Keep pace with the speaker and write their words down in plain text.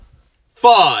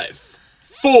5,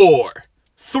 4,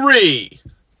 3,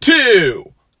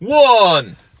 2,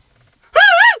 1.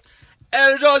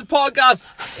 Energized Podcast.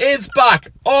 It's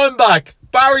back. I'm back.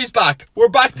 Barry's back. We're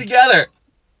back together.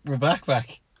 We're back.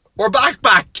 We're back.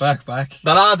 Back. The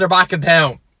lads are back in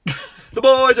town. The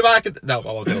boys are back in... No, I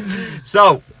won't do it.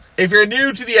 So, if you're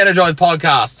new to the Energized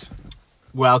Podcast,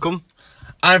 Welcome.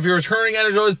 and if you're a returning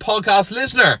Energized Podcast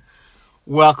listener,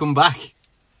 Welcome back.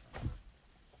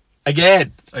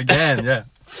 again, Yeah.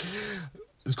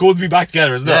 it's good to be back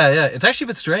together, isn't it? Yeah. It's actually a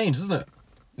bit strange, isn't it?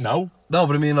 No? No,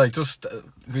 but I mean, like, just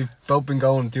we've both been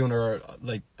doing our,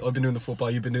 like, I've been doing the football,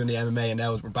 you've been doing the MMA, and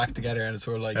now we're back together, and it's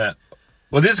sort of like... Yeah.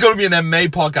 Well, this is going to be an MMA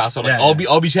podcast, so like, Yeah.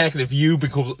 I'll be checking if you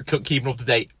become keeping up to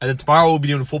date, and then tomorrow we'll be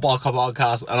doing a football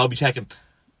podcast, and I'll be checking,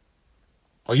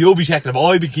 or you'll be checking if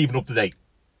I'll be keeping up to date.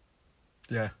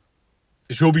 Yeah.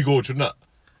 It should be good, shouldn't it?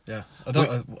 Yeah. I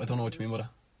don't know what you mean by that.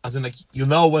 As in, like, you'll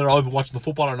know whether I'll be watching the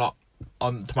football or not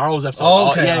on tomorrow's episode. Oh,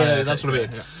 okay. Yeah, that's what I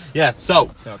mean. Yeah. Yeah,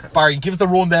 so, Okay. Barry, give us the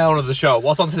rundown of the show.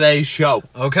 What's on today's show?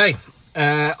 Okay.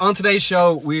 On today's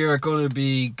show, we are going to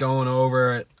be going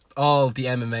over all the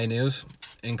MMA news,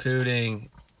 including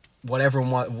what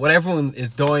everyone is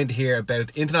dying to hear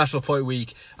about International Fight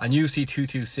Week and UFC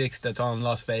 226 that's on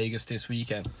Las Vegas this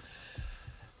weekend.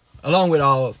 Along with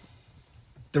all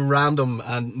the random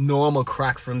and normal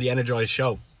crack from the Energized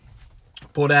show.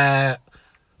 But I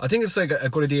think it's like a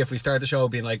good idea if we start the show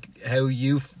being like how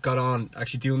you've got on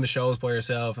actually doing the shows by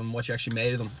yourself and what you actually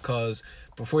made of them. Because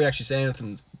before you actually say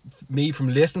anything, me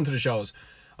from listening to the shows,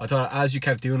 I thought as you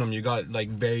kept doing them, you got like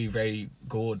very, very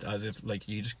good, as if like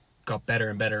you just got better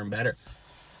and better and better.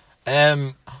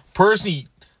 Personally,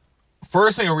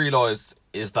 first thing I realised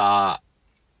is that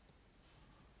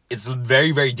it's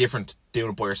very, very different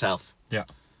doing it by yourself.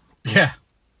 Yeah.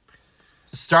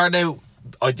 Starting out,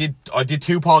 I did 2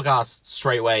 podcasts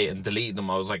straight away and deleted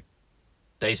them. I was like,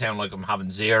 they sound like I'm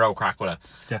having zero crack with it.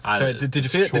 Yeah. And So did you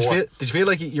feel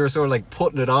like you were sort of like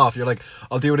putting it off? You're like,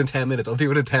 I'll do it in 10 minutes. And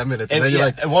then you're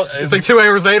like, it's like 2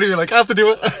 hours later. You're like, I have to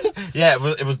do it. Yeah,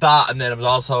 it was that, and then it was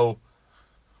also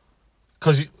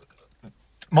because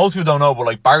most people don't know, but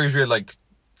like Barry's really like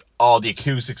all the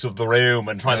acoustics of the room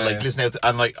and trying to like listen out,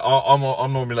 and like I'm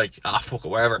normally like fuck it,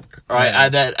 whatever,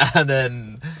 right? Yeah. And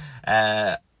then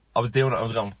I was doing it. I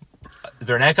was going, is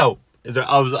there an echo? And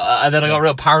then I got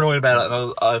real paranoid about it,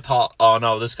 and I thought, oh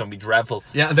no, this is gonna be dreadful.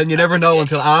 Yeah, and then you never know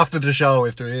until after the show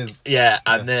if there is. Yeah,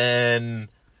 and then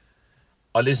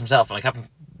I listened myself, and I kept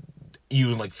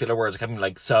using like filler words. I kept being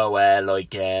like,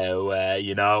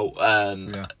 you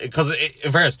know, because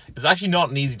in fairness, it's actually not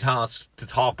an easy task to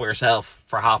talk by yourself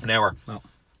for half an hour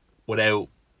without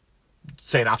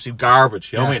saying absolute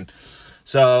garbage. You know what I mean?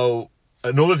 So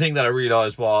another thing that I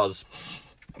realised was,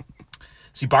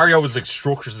 see, Barry always like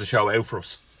structures the show out for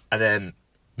us, and then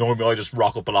normally I just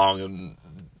rock up along and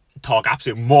talk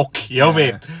absolute muck. You know what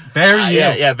I mean? Very you.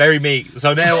 Yeah, very me.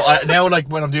 So now like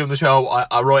when I'm doing the show,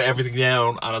 I write everything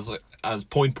down, and I was like,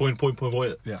 point.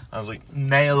 Yeah. I was like,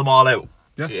 nail them all out.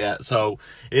 Yeah. So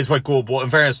it is quite good. But in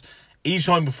fairness, each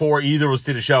time before either of us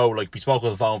did a show, like we spoke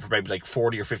on the phone for maybe like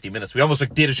 40 or 50 minutes. We almost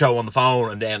like did a show on the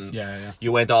phone, and then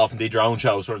you went off and did your own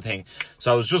show, sort of thing.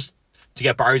 So it was just to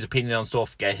get Barry's opinion on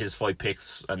stuff, get his fight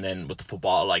picks, and then with the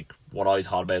football, like what I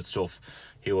thought about stuff,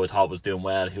 who I thought was doing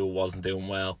well, who wasn't doing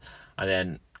well, and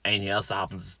then anything else that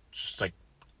happens, just like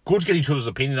good to get each other's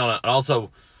opinion on it. And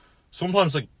also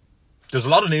sometimes like there's a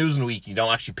lot of news in the week, you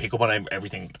don't actually pick up on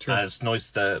everything. True. And it's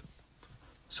nice that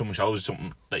someone shows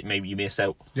something that maybe you missed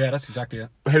out. Yeah, that's exactly it.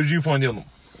 How did you find doing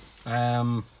them?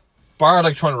 Um, Bar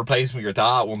like trying to replace me with your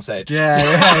dad at one stage.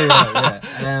 Yeah.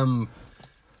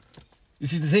 You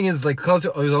see, the thing is, like, because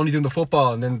I was only doing the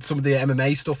football, and then some of the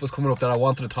MMA stuff was coming up that I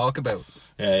wanted to talk about.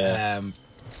 Yeah.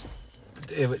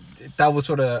 That was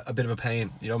sort of a bit of a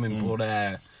pain, you know what I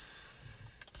mean?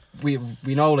 But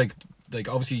we know, like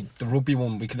obviously the rugby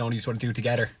one we can only sort of do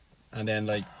together, and then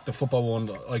like the football one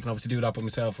I can obviously do that by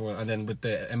myself, and then with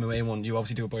the MMA one you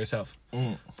obviously do it by yourself.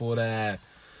 But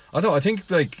I think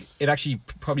like it actually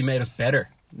probably made us better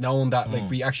knowing that like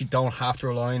we actually don't have to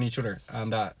rely on each other,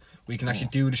 and that we can actually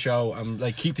do the show and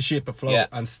like keep the ship afloat. Yeah.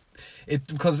 And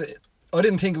because I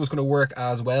didn't think it was going to work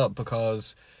as well,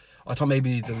 because I thought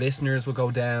maybe the listeners would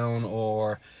go down,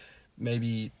 or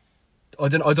maybe I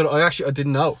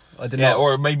didn't know.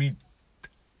 Or maybe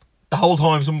the whole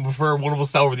time someone prefer one of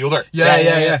us over the other.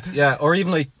 Yeah. Or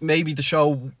even like maybe the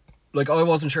show, like I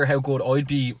wasn't sure how good I'd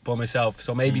be by myself,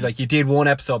 so maybe like you did one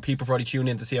episode, people probably tuned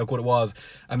in to see how good it was,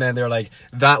 and then they're like,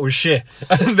 that was shit,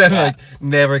 and then like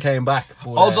never came back.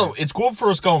 But, also, it's good for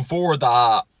us going forward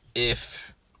that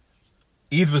if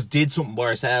either of us did something by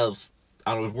ourselves,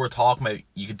 and it was worth talking about,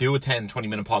 you could do a 10-20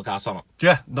 minute podcast on it.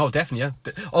 Yeah, no, definitely,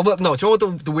 yeah. Oh, but no, do you know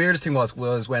what the weirdest thing was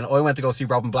when I went to go see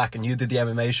Robin Black and you did the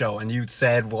MMA show and you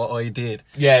said what I did.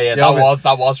 Yeah,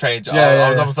 that was strange. I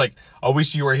was almost like, I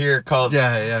wish you were here, because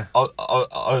I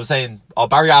was saying,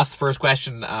 Barry asked the first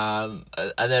question, and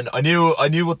then I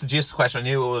knew what the gist of the question. I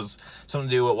knew it was something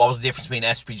to do with what was the difference between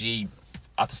SPG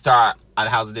at the start and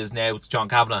how it is now with John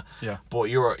Kavanagh. Yeah. But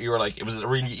you were like, it was a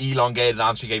really elongated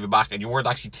answer you gave it back, and you weren't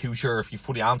actually too sure if you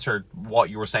fully answered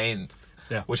what you were saying.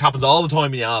 Yeah. Which happens all the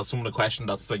time when you ask someone a question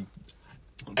that's like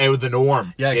out of the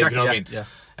norm. Yeah, exactly. You know what I mean?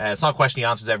 Yeah. It's not a question he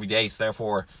answers every day, so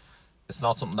therefore it's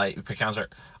not something that you pick answer.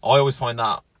 I always find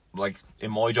that, like,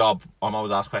 in my job, I'm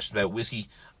always asked questions about whiskey,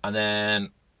 and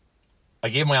then I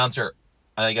give my answer,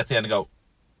 and I get to the end and go,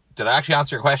 did I actually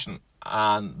answer your question?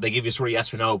 And they give you sort of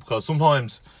yes or no, because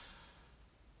sometimes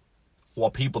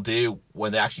what people do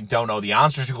when they actually don't know the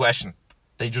answer to a question,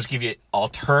 they just give you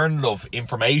alternative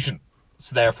information.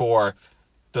 So therefore,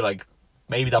 they're like,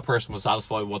 maybe that person was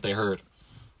satisfied with what they heard.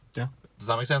 Yeah. Does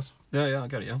that make sense? Yeah, I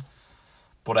get it, yeah.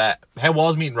 But how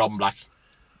was meeting Robin Black?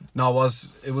 No,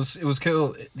 it was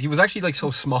cool. He was actually like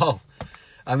so small,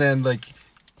 and then like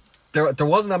there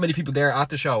wasn't that many people there at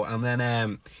the show, and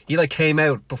then he like came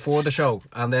out before the show,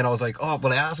 and then I was like, oh,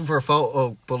 well, I asked him for a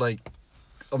photo, but like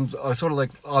I was sort of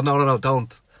like, oh, no,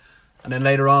 don't. And then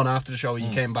later on after the show, he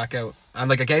came back out, and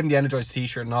like I gave him the Energized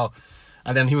t-shirt and all,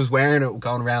 and then he was wearing it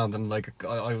going around, and like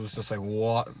I was just like,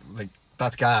 what, like,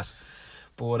 that's gas.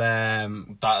 But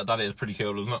that is pretty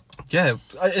cool, isn't it? Yeah,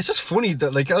 it's just funny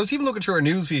that, like, I was even looking through our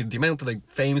newsfeed, the amount of like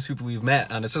famous people we've met,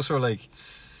 and it's just sort of like,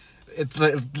 it's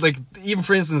like even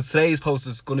for instance today's post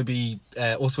is going to be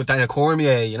us with Daniel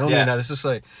Cormier, you know what I mean? And it's just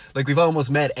like we've almost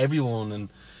met everyone, and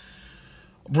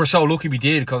we're so lucky we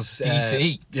did, because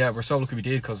DC. We're so lucky we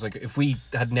did, because like if we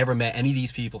had never met any of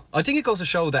these people, I think it goes to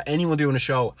show that anyone doing a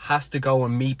show has to go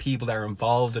and meet people that are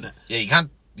involved in it. Yeah,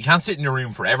 you can't sit in your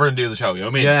room forever and do the show, you know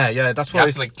what I mean? Yeah, that's you why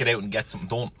have to like get out and get something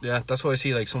done. Yeah, that's why I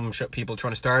see like some people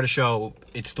trying to start a show,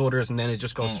 it stutters and then it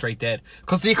just goes straight dead.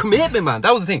 Because the commitment, man,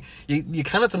 that was the thing. You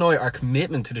cannot deny our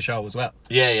commitment to the show as well.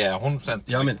 Yeah, 100%.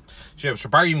 Yeah, I mean, sure,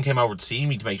 Barry even came over to see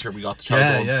me to make sure we got the show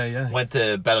done. Yeah. Went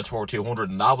to Bellator 200,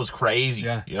 and that was crazy.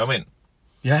 Yeah. You know what I mean?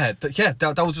 Yeah,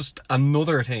 that was just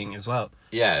another thing as well.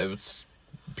 Yeah, it was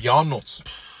beyond nuts.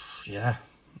 Yeah,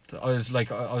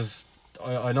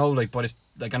 I know, like, but it's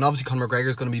like, and obviously Conor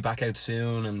McGregor's going to be back out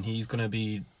soon, and he's going to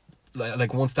be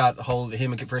like once that whole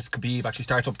him versus Khabib actually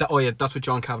starts up. That's what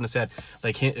John Kavanagh said.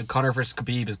 Like, Conor versus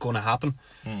Khabib is going to happen,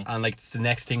 and like it's the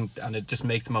next thing, and it just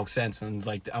makes the most sense. And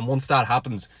like, and once that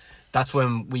happens, that's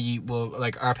when we will,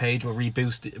 like, our page will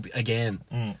reboost again.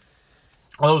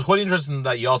 Well, it was quite interesting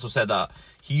that you also said that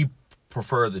he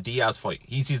preferred the Diaz fight.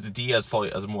 He sees the Diaz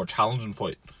fight as a more challenging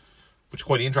fight, which is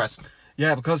quite interesting.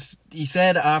 Yeah, because he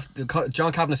said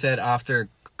John Kavanagh said after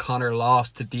Conor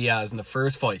lost to Diaz in the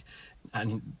first fight,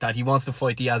 and that he wants to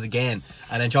fight Diaz again.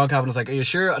 And then John Kavanagh was like, are you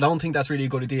sure? I don't think that's really a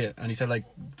good idea. And he said, like,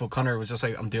 but Conor was just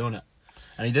like, I'm doing it.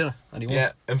 And he did it. And he won.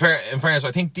 Yeah, in fairness,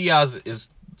 I think Diaz is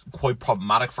quite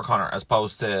problematic for Conor as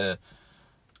opposed to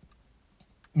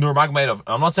Nurmagomedov.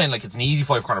 I'm not saying like it's an easy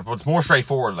fight for Conor, but it's more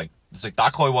straightforward. Like, it's like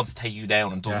that guy wants to take you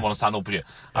down and doesn't want to stand up with you.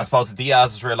 As opposed to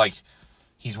Diaz is where like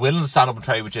he's willing to stand up and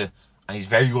trade with you, and he's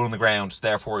very good on the ground,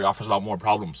 therefore he offers a lot more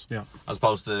problems. Yeah. As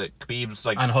opposed to Khabib's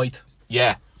like, and height.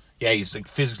 Yeah, he's like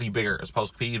physically bigger. As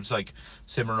opposed to Khabib's like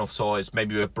similar enough size,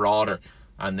 maybe a bit broader,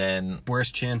 and then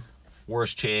worse chin.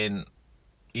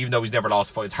 Even though he's never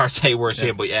lost a fight, it's hard to say worse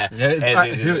chin, but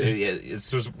it's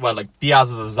just, well, like,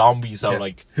 Diaz is a zombie, so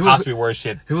like has to be worse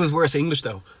chin. Who was worse English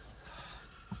though?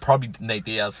 Probably Nate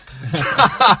Diaz.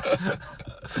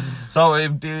 So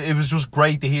it was just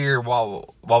great to hear what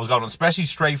was going on, especially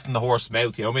straight from the horse's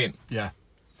mouth. You know what I mean?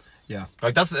 Yeah.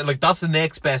 Like that's the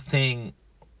next best thing.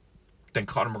 Then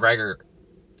Conor McGregor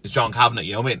is John Kavanagh.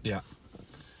 You know what I mean?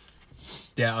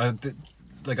 Yeah.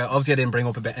 Like, obviously I didn't bring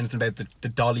up anything about the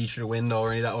dolly through the window or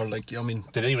any of that, or like, you know what I mean?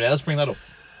 Did anyone else bring that up?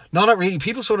 No, not really.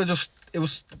 People sort of just, it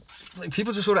was like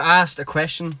people just sort of asked a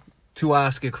question to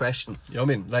ask a question. You know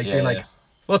what I mean? Like, being like,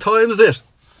 what time is it?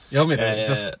 You know what I mean? I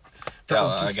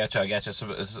get you.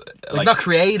 So it's like not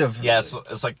creative. Yeah,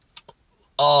 it's like,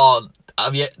 oh,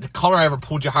 did Conor ever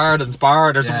pulled you hard and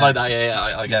sparred or something like that?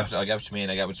 Yeah, I get what you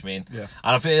mean. Yeah. And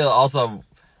I feel also,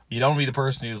 you don't be the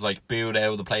person who's like booed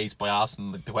out of the place by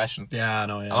asking the question. Yeah, I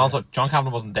know. Yeah, and also, John Kavanagh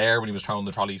wasn't there when he was throwing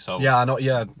the trolley, so yeah, I know.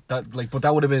 Yeah, that like, but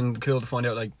that would have been cool to find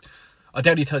out. Like, I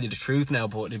doubt he'd tell you the truth now,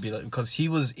 but it'd be like, because he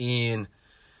was in,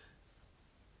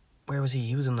 where was he?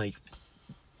 He was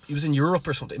in Europe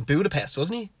or something, in Budapest,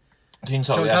 wasn't he? I think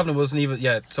so. John Yeah. Kavanagh wasn't even.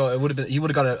 Yeah, so it would have been. He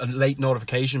would have got a late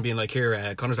notification being like,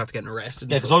 "Here, Connor's after getting arrested."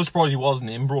 Yeah, because I was surprised he wasn't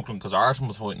in Brooklyn because Artem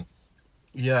was fighting.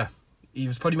 Yeah, he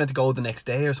was probably meant to go the next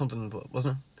day or something, but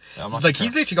wasn't it? Yeah, I'm not Like sure.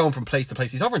 he's literally going from place to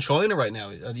place. He's over in China right now.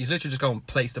 He's literally just going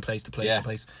place to place to place to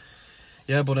place.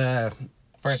 Yeah, but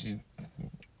First, I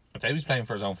thought he was playing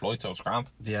for his own flight, so it's grand.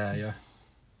 yeah.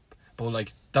 But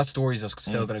like that story's just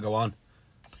still going to go on.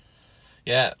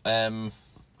 Yeah.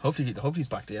 Hopefully he's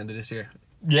back at the end of this year.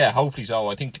 Yeah, hopefully so.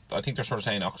 I think they're sort of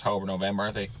saying October, November,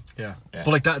 aren't they? Yeah. Yeah.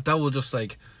 But like that will just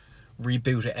like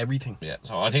reboot everything. Yeah.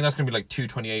 So I think that's gonna be like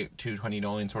 228,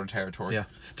 229 sort of territory. Yeah.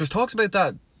 There's talks about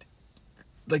that.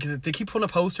 Like they keep putting a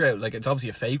poster out. Like it's obviously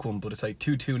a fake one, but it's like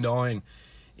 229.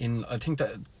 I think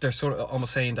that they're sort of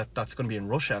almost saying that that's going to be in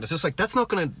Russia. And it's just like that's not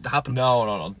going to happen.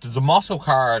 No. There's a Moscow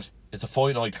card. It's a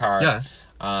fight night card. Yeah.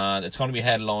 And it's going to be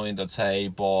headlined, I'd say,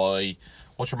 by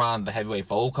what's your man, the heavyweight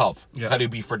Volkov. Yeah. That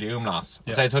would be for Doom last.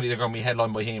 Yeah. I'd say it's only they're going to be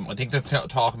headlined by him. I think they're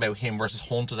talking about him versus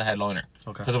Hunt as a headliner.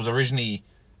 Okay. Because it was originally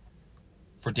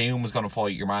for Doom was going to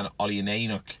fight your man Ollie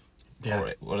Nanuk,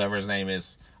 or whatever his name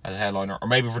is, as a headliner, or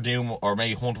maybe for Doom, or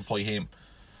maybe Hunt will fight him.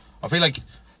 I feel like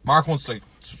Mark Hunt's like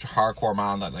such a hardcore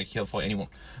man that like he'll fight anyone.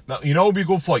 Now you know it'd be a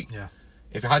good fight. Yeah.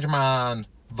 If you had your man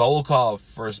Volkov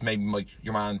versus maybe like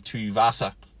your man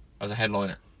Tuivasa as a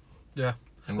headliner. Yeah.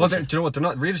 In Well, Russia. do you know what? They're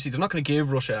not realistically. They're not going to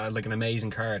give Russia like an amazing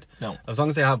card. No. As long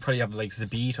as they probably have like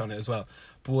Zabit on it as well.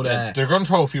 But They're going to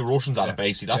throw a few Russians at it,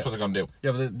 basically. That's what they're going to do.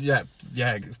 Yeah, but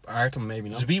yeah, Artem maybe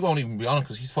not. Zabit won't even be on it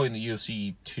because he's fighting the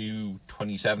UFC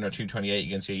 227 or 228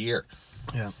 against you a year.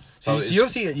 Yeah. So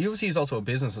See, the UFC is also a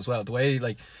business as well. The way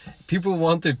like people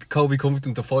wanted Colby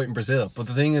Covington to fight in Brazil, but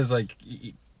the thing is like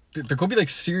there could be like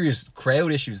serious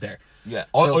crowd issues there. Yeah,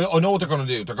 So- I know what they're going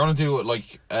to do. They're going to do it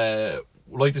like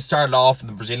they started off in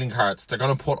the Brazilian cards. They're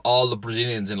going to put all the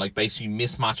Brazilians in like basically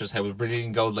mismatches. How the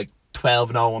Brazilian goes like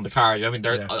 12-0 on the card. You know what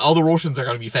I mean, all the Russians are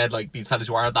going to be fed like these fellas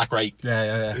who aren't that great.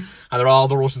 Yeah. And all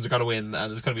the Russians are going to win,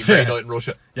 and it's going to be very night in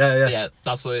Russia. Yeah.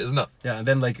 That's what it is, isn't it? Yeah, and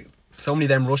then like so many of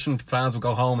them Russian fans will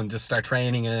go home and just start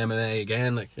training in MMA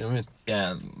again. Like you know what I mean?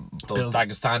 Yeah, those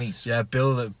Dagestanis. Yeah,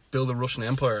 build a Russian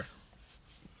empire.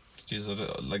 Jesus,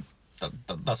 like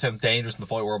that sounds dangerous in the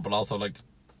fight world, but also like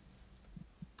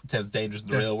it sounds dangerous in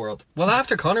the real world. Well,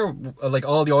 after Conor, like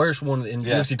all the Irish won in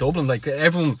UFC Dublin, like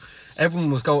everyone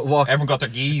was walking. Everyone got their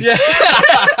geese. Yeah.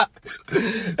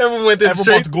 Everyone went in Everyone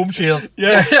straight. bought the gum shield.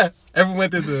 Yeah. Everyone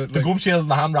went in The gum shield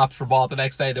and the hand wraps were bought the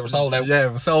next day. They were sold out. Yeah,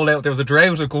 it was sold out. There was a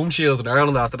drought of gum shields in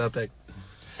Ireland after that thing.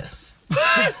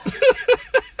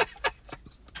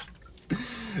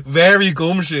 Very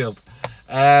gum shield.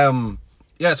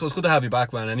 Yeah, so it's good to have you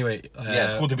back, man. Anyway, Yeah,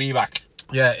 it's good to be back.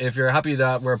 Yeah, if you're happy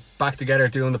that we're back together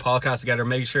doing the podcast together,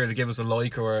 make sure to give us a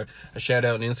like or a shout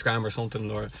out on Instagram or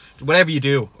something, or whatever you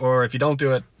do. Or if you don't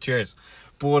do it, cheers.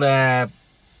 But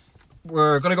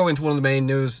we're going to go into one of the main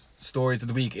news stories of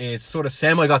the week. It's sort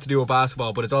of got to do with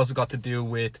basketball, but it's also got to do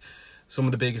with some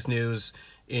of the biggest news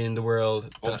in the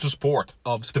world. Of just sport.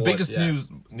 Of sport, the biggest yeah. news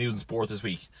in sport this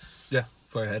week. Yeah,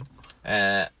 go ahead.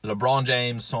 LeBron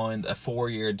James signed a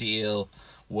 4-year deal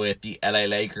with the LA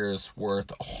Lakers worth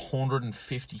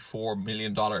 $154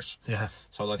 million. Yeah.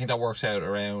 So I think that works out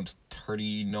around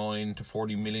 39 to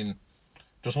 40 million,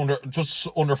 just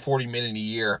under 40 million a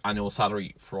year annual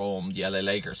salary from the LA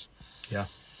Lakers. Yeah.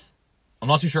 I'm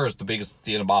not too sure it's the biggest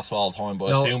deal in basketball all the time, but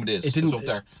I assume it is. It's up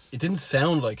there. It didn't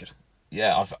sound like it.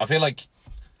 Yeah, I feel like...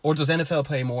 Or does NFL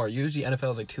pay more? Usually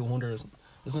NFL is like 200, isn't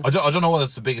it? I don't know whether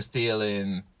it's the biggest deal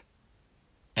in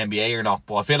NBA or not,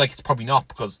 but I feel like it's probably not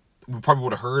because we probably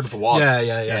would have heard if it was.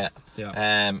 Yeah.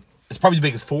 It's probably the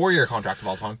biggest 4-year contract of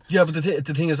all time. Yeah, but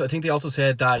the thing is, I think they also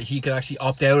said that he could actually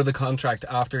opt out of the contract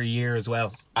after a year as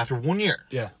well. After 1 year?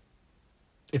 Yeah.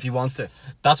 If he wants to.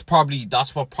 That's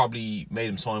what probably made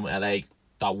him sign with LA,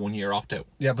 that 1 year opt out.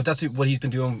 Yeah, but that's what he's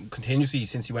been doing continuously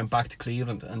since he went back to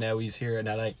Cleveland, and now he's here in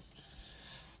LA.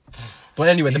 But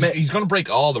anyway, he's going to break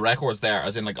all the records there,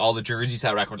 as in like all the jersey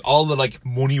sale records, all the like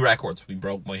money records we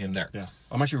broke by him there. Yeah,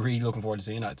 I'm actually really looking forward to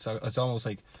seeing that. So it's almost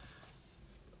like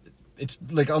it's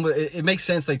like it makes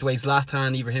sense, like the way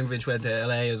Zlatan Ibrahimovic went to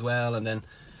LA as well, and then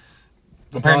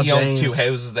apparently he owns James. 2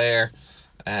 houses there.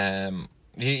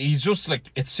 He's just like,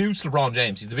 it suits LeBron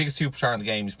James. He's the biggest superstar in the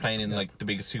game. He's playing in like the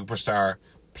biggest superstar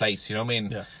place. You know what I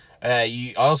mean? Yeah.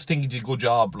 I also think he did a good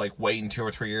job like waiting 2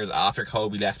 or 3 years after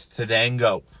Kobe left to then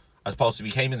go. As opposed to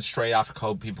if he came in straight after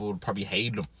Kobe, people would probably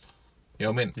hate him. You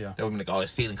know what I mean? Yeah. They would be like, oh, they're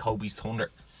stealing Kobe's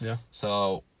thunder. Yeah.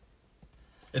 So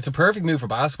It's a perfect move for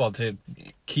basketball to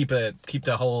keep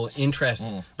the whole interest.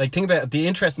 Like, think about it, the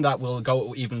interest in that will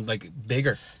go even like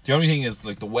bigger. The only thing is,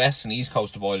 like, the West and East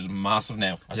Coast divide is massive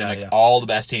now. As in, like, yeah. all the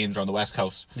best teams are on the West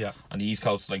Coast. Yeah. And the East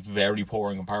Coast is, like, very poor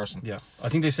in comparison. Yeah, I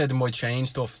think they said they might change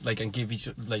stuff, like, and give each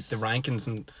like the rankings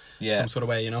in some sort of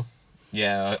way, you know.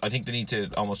 Yeah, I think they need to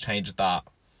almost change that.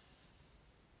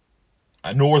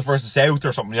 North versus South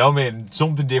or something, you know what I mean?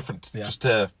 Something different, just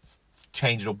to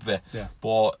change it up a bit. Yeah.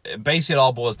 But basically, it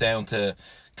all boils down to,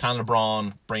 can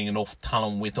LeBron bring enough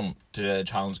talent with him to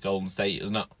challenge Golden State,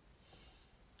 isn't it?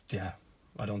 Yeah,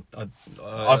 I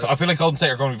feel like Golden State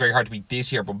are going to be very hard to beat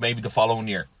this year, but maybe the following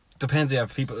year. Depends, yeah,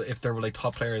 if they're like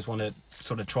top players want to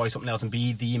sort of try something else and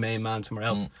be the main man somewhere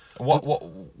else.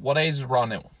 What age is LeBron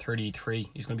now? 33.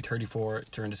 He's going to be 34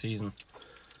 during the season.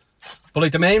 But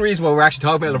like, the main reason why we're actually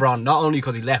talking about LeBron, not only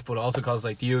because he left, but also because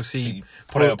like the UFC He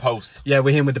put out a post. Yeah,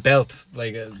 with him with the belt,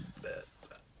 like,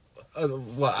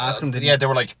 what? Ask him to. Yeah,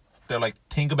 they're like,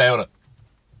 think about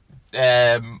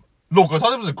it. Look, I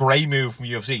thought it was a great move from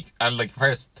UFC, and like,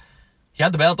 first he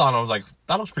had the belt on, I was like,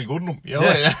 that looks pretty good on him. You know?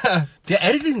 Yeah. The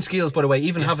editing skills, by the way,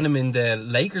 even having him in the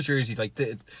Lakers jersey, like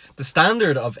the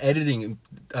standard of editing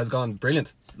has gone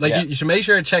brilliant. Like, you should make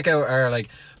sure to check out our like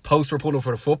post we're putting up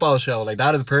for the football show. Like,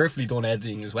 that is perfectly done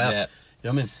editing as well. Yeah. You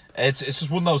know what I mean? It's just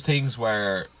one of those things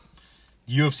where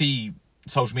UFC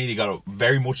social media got it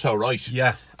very much so right.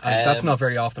 Yeah, and that's not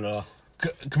very often at all.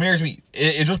 Come here to me.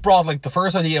 It just brought like the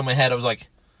first idea in my head. I was like,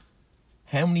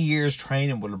 how many years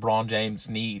training would LeBron James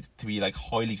need to be like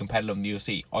highly competitive in the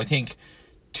UFC? I think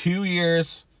 2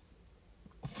 years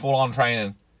full on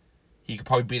training, he could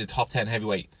probably be the top 10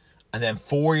 heavyweight, and then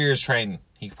 4 years training,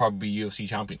 he could probably be UFC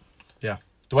champion. Yeah.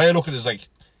 The way I look at it is like,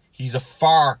 he's a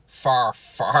far, far,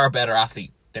 far better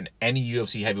athlete than any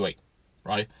UFC heavyweight,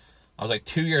 right? I was like,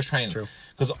 2 years training. True.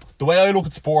 Because the way I look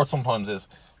at sports sometimes is,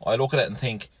 I look at it and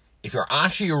think, if you're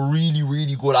actually a really,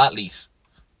 really good athlete,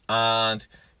 and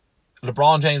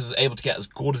LeBron James is able to get as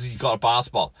good as he's got at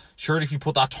basketball, surely if you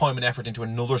put that time and effort into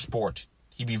another sport,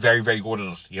 he'd be very, very good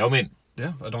at it. You know what I mean?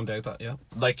 Yeah, I don't doubt that, yeah.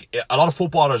 Like, a lot of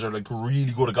footballers are like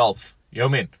really good at golf. You know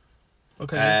what I mean?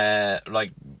 Okay.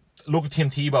 Like, look at Tim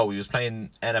Tebow. He was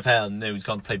playing NFL and now he's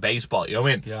gone to play baseball. You know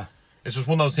what I mean? Yeah. It's just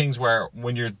one of those things where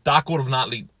when you're that good of an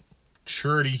athlete,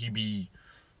 surely he'd be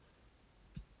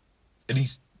at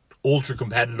least ultra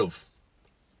competitive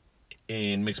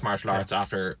in mixed martial arts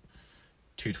after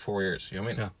 2 to 4 years. You know what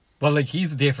I mean? Yeah. Well, like,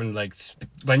 he's a different, like,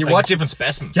 when you're Like watching. a different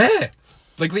specimen. Yeah.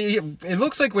 Like, it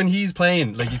looks like when he's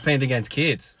playing, like, he's playing against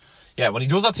kids. Yeah, when he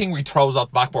does that thing where he throws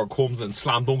out the backboard, comes and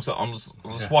slam dunks it, I'm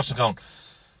just watching it going,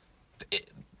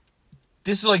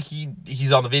 this is like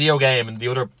he's on the video game and the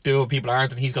other people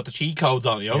aren't, and he's got the cheat codes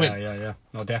on, you know what I mean? Yeah.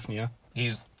 No, definitely, yeah.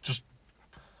 He's just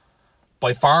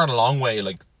by far and a long way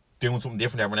like doing something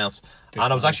different than everyone else. Definitely.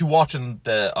 And I was actually watching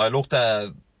I looked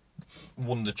at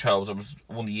one of the shows, it was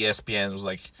one of the ESPNs, it was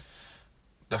like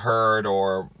The Herd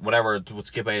or whatever with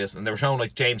Skip Bayless, and they were showing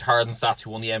like James Harden stats,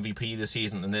 who won the MVP this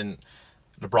season, and then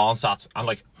LeBron stats, and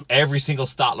like every single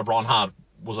stat LeBron had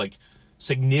was like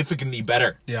significantly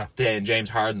better than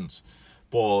James Harden's.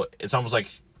 But it's almost like,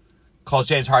 because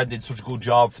James Harden did such a good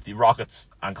job for the Rockets,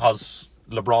 and because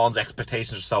LeBron's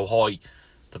expectations are so high,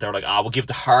 that they're like, we'll give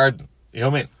to Harden. You know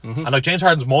what I mean? Mm-hmm. And like, James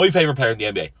Harden's my favourite player in the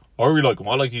NBA. I really like him.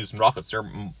 I like the Houston Rockets. They're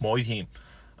my team.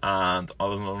 And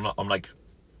I'm like,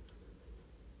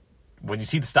 when you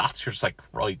see the stats, you're just like,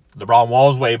 right, LeBron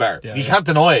was way better. You can't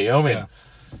deny it. You know what I mean?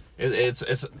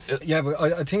 Yeah, but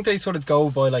I think they sort of go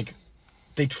by like,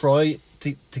 they try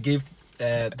to give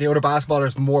the other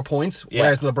basketballers more points,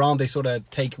 whereas LeBron, they sort of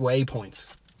take away points.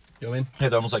 You know what I mean? Yeah,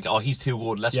 they're almost like, he's too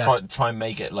good. Let's try and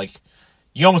make it like,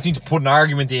 you almost need to put an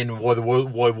argument in why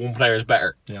one player is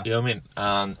better. Yeah. You know what I mean?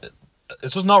 And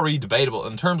it's just not really debatable.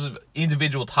 In terms of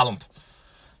individual talent,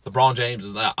 LeBron James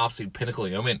is that absolute pinnacle.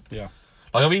 You know what I mean? Yeah.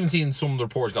 Like, I've even seen some of the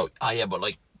reports go, yeah, but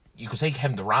like, you could say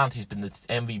Kevin Durant, he's been the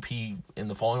MVP in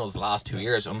the finals the last 2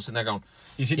 years. I'm sitting there going,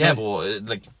 but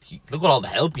like, look at all the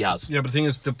help he has. Yeah, but the thing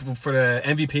is, for the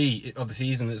MVP of the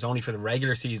season, it's only for the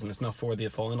regular season. It's not for the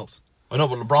finals. I know,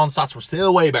 but LeBron's stats were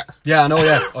still way better. Yeah, I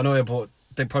know, but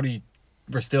they probably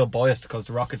were still biased because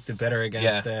the Rockets did better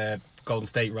against Golden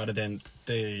State rather than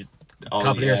the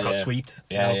Cavaliers got swept.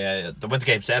 Yeah. They went to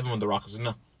Game 7 with the Rockets, didn't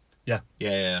they?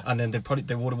 Yeah. And then they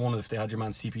would have won if they had your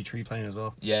man CP3 playing as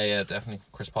well. Yeah, definitely.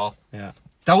 Chris Paul. Yeah.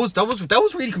 That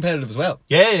was really competitive as well.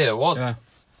 Yeah, it was. Yeah.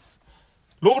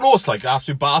 Look at us, like,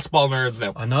 absolute basketball nerds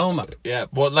now. I know, man. Yeah,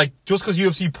 but like, just because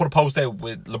UFC put a post out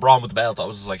with LeBron with the belt, I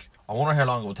was just like, I wonder how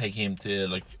long it would take him to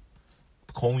like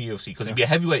become UFC, because he'd be a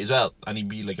heavyweight as well, and he'd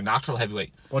be like a natural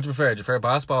heavyweight. What do you prefer? Do you prefer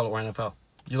basketball or NFL?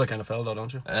 You like NFL though,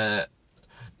 don't you?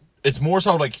 it's more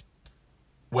so like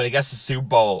when it gets to Super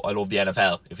Bowl, I love the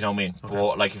NFL, if you know what I mean. Okay.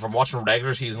 But like if I'm watching a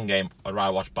regular season game, I'd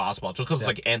rather watch basketball just because it's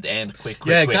like end to end, quick.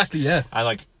 Yeah, exactly. Yeah, and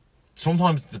like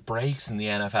sometimes the breaks in the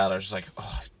NFL are just like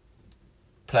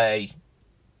play,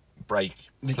 break,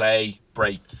 play,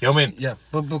 break. You know what I mean? yeah.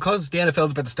 But because the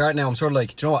NFL's about to start now, I'm sort of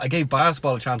like, do you know what? I gave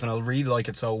basketball a chance, and I'll really like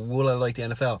it. So will I like the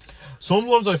NFL?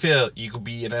 Sometimes I feel you could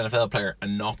be an NFL player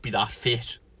and not be that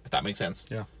fit, if that makes sense.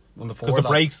 Yeah, on the Because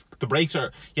the breaks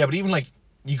are but even like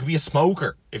you could be a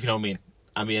smoker, if you know what I mean,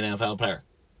 and be an NFL player.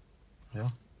 Yeah.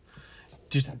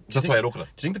 That's the way I look at it.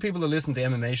 Do you think the people that listen to the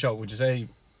MMA show, would you say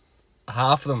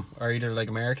half of them are either like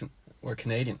American or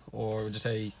Canadian, or would you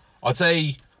say? I'd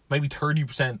say maybe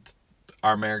 30%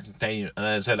 are American Canadian, and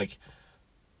then I'd say like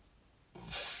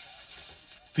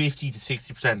 50 to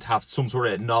 60% have some sort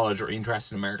of knowledge or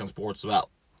interest in American sports as well.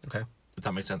 Okay. If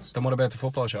that makes sense. Then what about the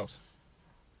football shows?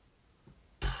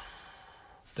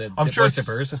 I'm sure vice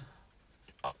versa.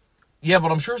 Yeah,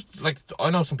 but I'm sure, like, I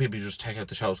know some people who just take out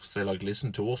the shows because they, like,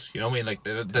 listen to us. You know what I mean? Like,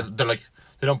 they're like,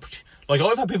 they don't... Like,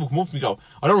 I've had people come up to me and go,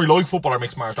 I don't really like football or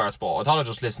mixed martial arts, but I thought I'd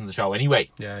just listen to the show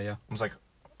anyway. Yeah, yeah. I was like,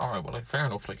 alright, well, like, fair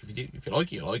enough. Like, if you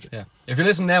like it, you like it. Yeah. If you're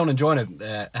listening now and enjoying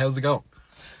it, how's it go?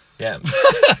 Yeah.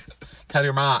 Tell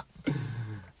your ma.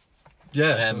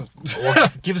 Yeah. Or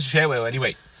give us a shout out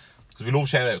anyway. Because we love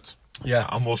shout outs. Yeah.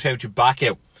 And we'll shout you back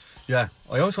out. Yeah.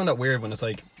 I always find that weird when it's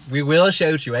like, we will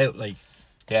shout you out, like...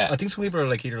 Yeah. I think some people are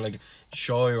like either like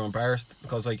shy or embarrassed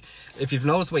because like if you've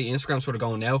noticed the way Instagram's sort of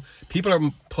going now, people are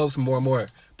posting more and more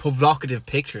provocative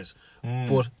pictures,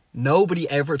 but nobody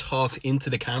ever talks into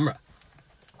the camera.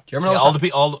 Do you ever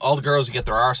notice all the girls who get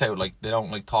their arse out, like they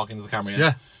don't like talk into the camera.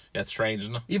 Yeah. Yeah, it's strange,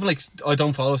 isn't it? Even like I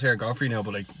don't follow Sarah Godfrey now,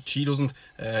 but like she doesn't.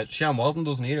 Sian Walton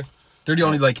doesn't either. They're the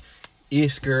only like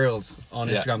 8 girls on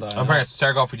Instagram that I know. In fairness,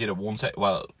 Sarah Godfrey did it once.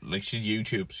 Well, like she did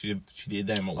YouTube. She did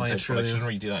them at one stage, but like, she doesn't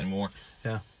really do that anymore.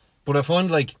 Yeah, but I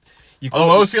find like I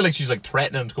always feel like she's like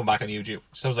threatening to come back on YouTube.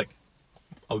 So I was like,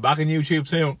 I'll be back on YouTube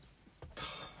soon.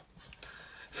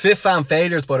 Fifth Fan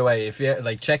Failures, by the way, if you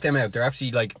like check them out, they're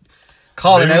actually like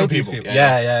calling out these people.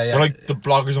 Yeah. They're like the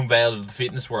bloggers unveiled of the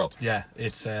fitness world. Yeah,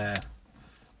 it's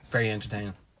very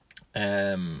entertaining.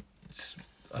 It's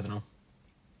I don't know.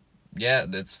 Yeah,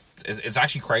 it's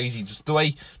actually crazy. Just the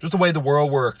way the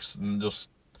world works, and just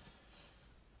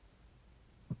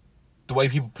the way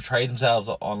people portray themselves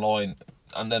online,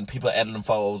 and then people editing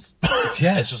photos.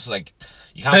 Yeah, it's just like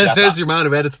you can't. Says your man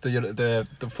who edits the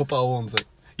football ones. Like.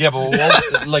 Yeah,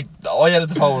 but like I edit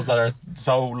the photos that are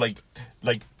so like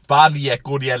badly yet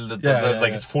good edited.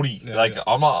 Like it's funny. Yeah, like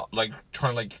I'm not like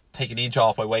trying to like take an inch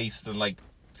off my waist and like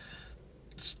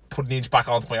just put an inch back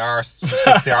onto my arse.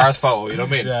 Just the arse photo. You know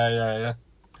what I mean? Yeah.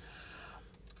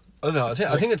 I don't know.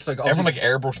 I think it's like everyone like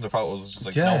airbrushing their photos. It's just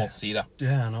like no one wants to see that.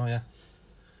 Yeah, I know. Yeah.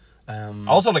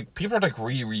 Also, like people are like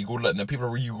really good at it, and people are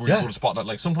really good at spotting it.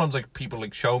 Like sometimes, like people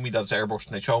like show me that it's airbrushed,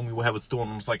 and they show me how it's done,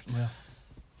 and it's like,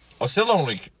 I still don't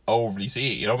like overly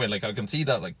see it. You know what I mean? Like I can see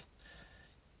that like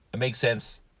it makes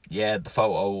sense. Yeah, the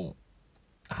photo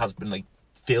has been like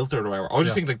filtered or whatever. I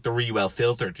just think like they're really well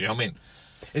filtered. You know what I mean?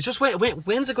 It's just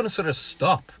when's it going to sort of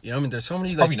stop? You know what I mean? There's so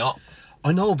many. Probably not.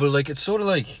 I know, but like it's sort of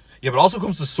like but also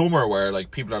comes to summer where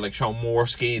like people are like showing more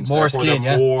skin, more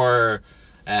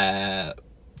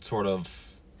sort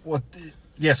of what?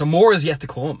 Yeah, so more is yet to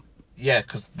come. Yeah,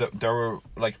 because there were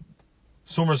like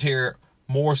summer's here,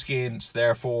 more skins,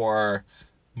 therefore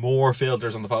more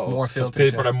filters on the photos. More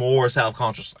filters. People are more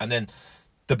self-conscious, and then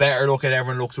the better looking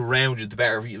everyone looks around you, the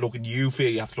better looking you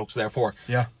feel you have to look. So therefore,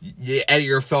 you edit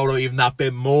your photo even that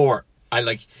bit more. I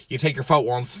like you take your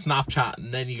photo on Snapchat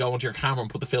and then you go into your camera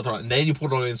and put the filter on, and then you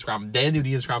put it on Instagram, and then do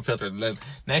the Instagram filter, and then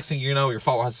next thing you know, your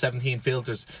photo has 17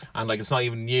 filters, and like it's not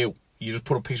even you. You just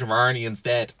put a picture of Arnie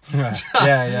instead. Yeah.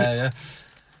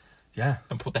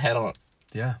 And put the head on it.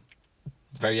 Yeah.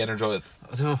 Very energized.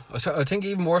 I don't know. I think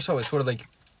even more so, it's sort of like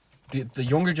the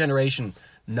younger generation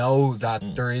know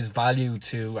that there is value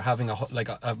to having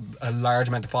a large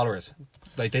amount of followers.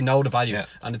 Like they know the value. Yeah.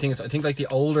 And the thing is, I think like the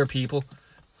older people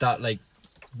that like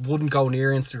wouldn't go near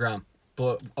Instagram,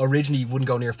 but originally wouldn't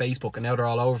go near Facebook, and now they're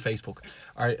all over Facebook.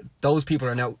 Those people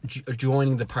are now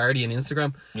joining the party on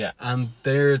Instagram, and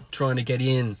they're trying to get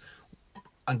in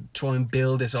and try and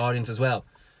build this audience as well.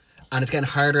 And it's getting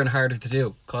harder and harder to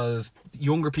do because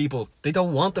younger people, they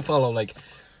don't want to follow like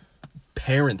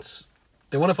parents.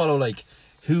 They want to follow like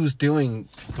who's doing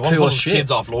cool shit.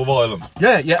 Kids off Love Island.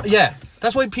 Yeah.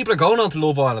 That's why people are going on to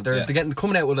Love Island. They're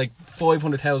coming out with like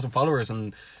 500,000 followers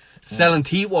and selling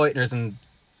tea whiteners and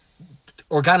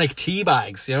organic tea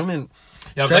bags. You know what I mean?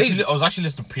 Yeah, I was actually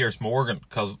listening to Pierce Morgan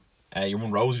because your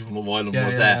mum Rosie from Love Island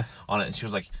was on it, and she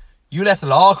was like, "You left the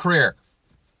law career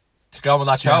to go on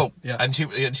that show. Yeah. And she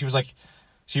was like,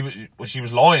 she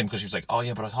was lying because she was like, oh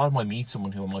yeah, but I thought I might meet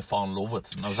someone who I might fall in love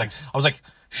with. And I was like,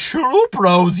 shut up,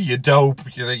 Rosie, you dope.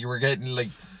 You were getting like,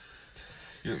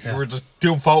 you were just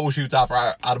doing photo shoots after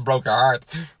Adam broke her heart,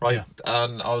 right? Yeah.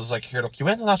 And I was like, here, look, you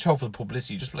went to that show for the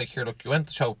publicity. Just be like, here, look, you went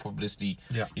to the show for publicity.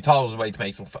 Yeah. You thought it was a way to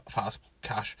make some fast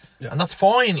cash. Yeah. And that's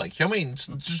fine, like, you know what I mean?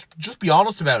 Just be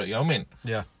honest about it, you know what I mean?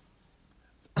 Yeah.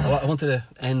 I wanted to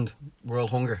end world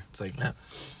hunger. It's like,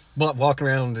 walking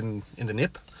around in the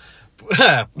nip.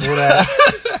 But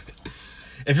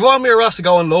if you want me or Ross to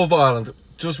go on Love Island,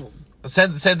 just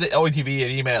send the OITV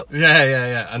an email.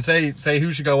 Yeah. And say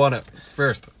who should go on it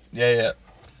first. Yeah.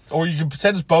 Or you can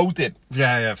send us both in.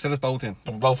 Yeah. Send us both in.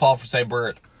 And we'll both fall for the same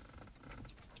bird.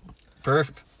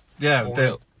 Perfect. Yeah,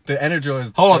 the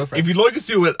Energized. Hold on. girlfriend. If you'd like us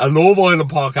to do a Love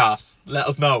Island podcast, let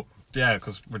us know. Yeah,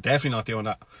 because we're definitely not doing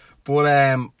that.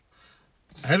 But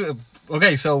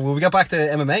okay, so will we get back to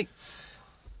MMA?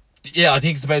 Yeah, I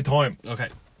think it's about time. Okay.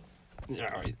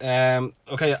 Yeah, alright.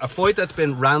 Okay, a fight that's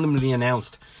been randomly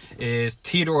announced is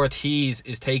Theodore Ortiz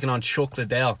is taking on Chuck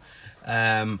Liddell.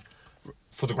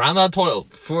 For the Grandad title.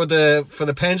 For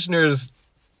the pensioners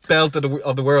belt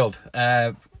of the world.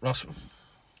 Ross,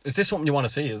 is this something you want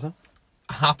to see, is it?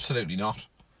 Absolutely not.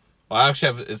 I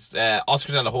actually have, it's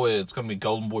Oscar De La Hoya, it's going to be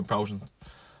Golden Boy promotion.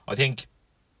 I think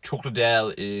Chuck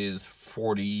Liddell is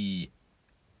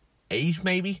 48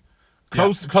 maybe?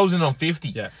 Closing on 50.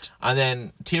 Yeah. And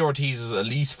then Theodore Ortiz is at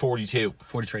least 42.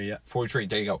 43, yeah. 43,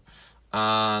 there you go.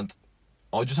 And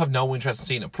I just have no interest in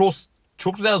seeing it. Plus,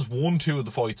 Chuck Liddell's won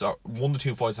the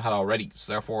two fights I had already.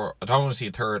 So therefore, I don't want to see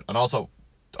a third. And also,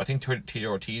 I think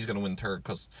Theodore Ortiz is going to win third.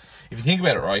 Because if you think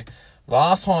about it, right,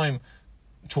 last time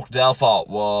Chuck Liddell fought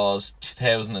was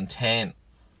 2010.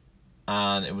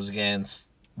 And it was against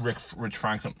Rich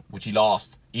Franklin, which he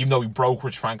lost. Even though he broke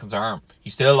Rich Franklin's arm, he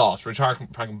still lost. Rich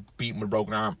Franklin beat him with a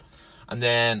broken arm. And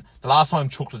then the last time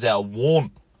Chuck Liddell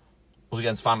won was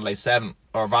against Vanderlei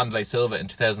Silva in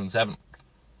 2007.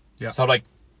 Yeah. So like,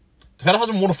 the fella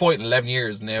hasn't won a fight in 11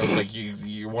 years now. Like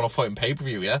you want to fight in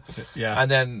pay-per-view, yeah. Yeah.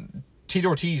 And then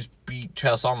Theodore Ortiz beat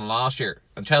Chael Sonnen last year,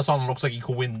 and Chael Sonnen looks like he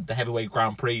could win the heavyweight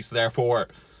Grand Prix. So therefore,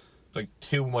 like,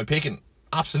 who am I picking?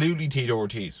 Absolutely Theodore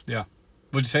Ortiz. Yeah.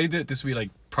 Would you say that this would be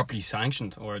like properly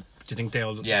sanctioned, or do you think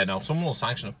they'll? Yeah, no, someone will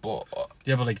sanction it, but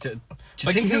Yeah, but like, do you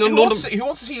like, think who wants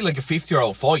to see like a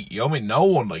 50-year-old fight? You know what I mean? No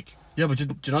one, like. Yeah, but do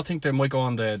you not think they might go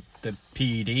on the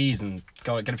PEDs and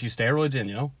get a few steroids in?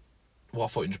 You know.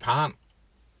 What fight in Japan?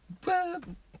 Well,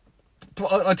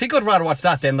 I think I'd rather watch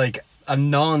that than like a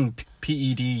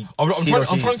non-PED. I'm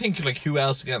trying to think like who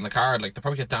else to get in the card. Like they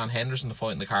probably get Dan Henderson to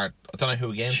fight in the card. I don't know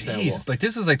who against them. Jesus, like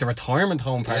this is like the retirement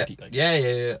home party.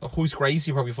 Yeah. Who's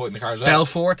Gracie probably fighting the card as well?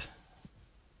 Belfort.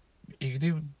 You could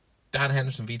do Dan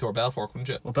Henderson, Vitor Belfort, couldn't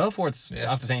you? Well, Belfort's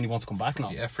after saying he wants to come back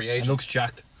now. Yeah, free agent. It looks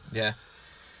jacked. Yeah.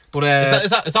 But is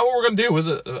that what we're gonna do? Is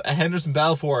it a Henderson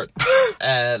Belfort,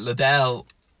 Liddell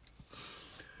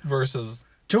versus?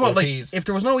 Do you know what? Like, Ortiz? if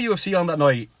there was no UFC on that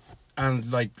night,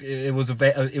 and like it was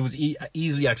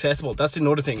easily accessible. That's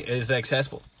another thing. It is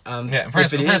accessible. And yeah, in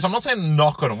fairness, I'm not saying I'm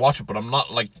not going to watch it, but I'm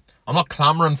not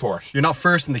clamoring for it. You're not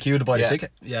first in the queue to buy the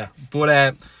ticket. Yeah,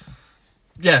 but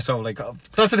yeah. So like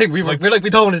that's the thing. We're like we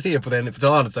don't want to see it, but then if it's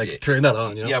on, it's like turn that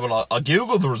on. You know? Yeah, but I'll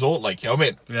Google the result. Like, you know what I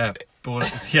mean? Yeah,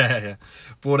 but yeah.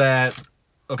 But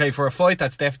okay, for a fight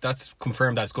that's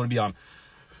confirmed that it's going to be on.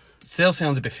 Still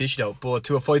sounds a bit fishy though, but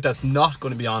to a fight that's not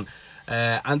going to be on,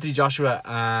 Anthony Joshua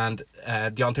and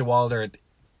Deontay Wilder,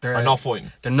 they're not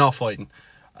fighting. They're not fighting.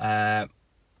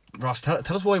 Ross, tell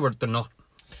us why they're not.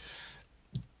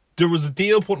 There was a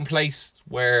deal put in place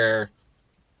where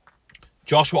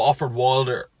Joshua offered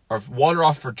Wilder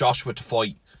offered Joshua to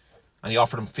fight, and he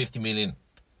offered him $50 million,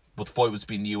 but the fight was to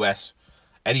be in the US.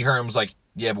 Eddie Hearn was like,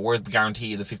 "Yeah, but where's the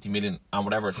guarantee of the $50 million and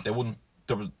whatever?" They wouldn't.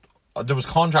 There was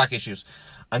contract issues.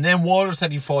 And then Wilder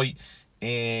said he'd fight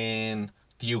in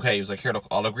the UK. He was like, here, look,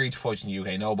 I'll agree to fight in the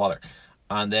UK, no bother.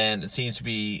 And then it seems to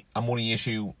be a money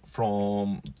issue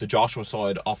from the Joshua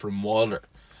side offering Wilder.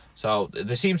 So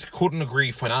they couldn't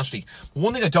agree financially. But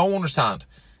one thing I don't understand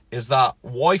is that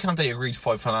why can't they agree to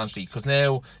fight financially? Because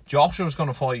now Joshua's going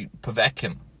to fight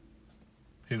Povetkin,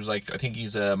 who's like, I think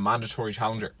he's a mandatory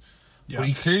challenger. Yeah. But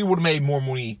he clearly would have made more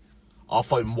money off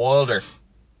fighting Wilder,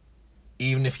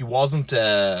 even if he wasn't...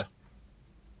 even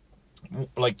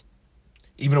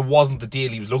if it wasn't the deal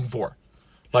he was looking for.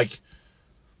 Like,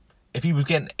 if he was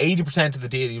getting 80% of the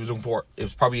deal he was looking for, it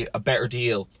was probably a better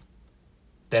deal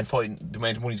than fighting the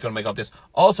amount of money he's going to make off this.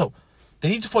 Also, they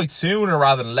need to fight sooner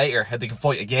rather than later, how they can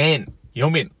fight again. You know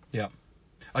what I mean? Yeah.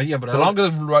 Yeah, but the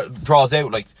longer it draws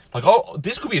out, like, oh,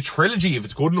 this could be a trilogy if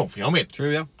it's good enough. You know what I mean?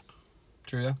 True, yeah.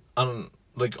 and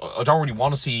like I don't really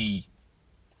want to see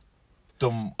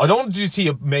them. I don't want to see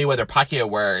a Mayweather Pacquiao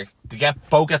where they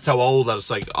both get so old that it's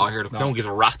like, oh, here, no one gives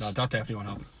a rat's. No, that definitely won't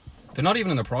happen. They're not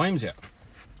even in their primes yet.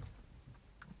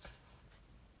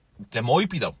 They might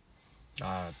be though.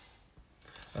 I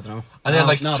don't know. And then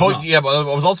like, yeah, but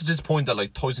I was also disappointed that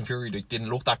like Tyson Fury didn't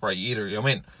look that great either. You know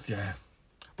what I mean? Yeah.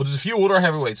 But there's a few other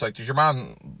heavyweights, like there's your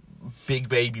man Big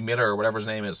Baby Miller or whatever his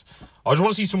name is. I just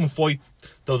want to see someone fight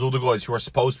those other guys who are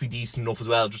supposed to be decent enough as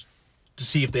well, just to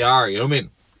see if they are. You know what I mean?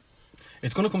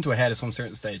 It's going to come to a head at some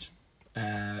certain stage.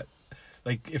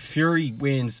 Like if Fury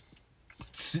wins,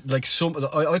 like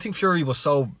I think Fury was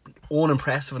so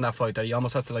unimpressive in that fight that he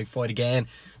almost has to like fight again,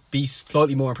 be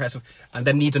slightly more impressive, and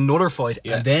then needs another fight,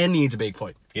 and then needs a big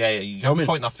fight. Yeah, you can't be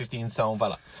fighting that 15-stone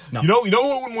fella. No. You know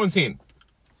what I wouldn't want seeing?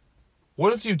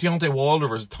 What if you do Deontay Wilder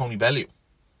versus Tony Bellew?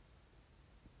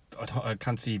 I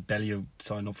can't see Bellew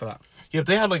sign up for that. Yeah, but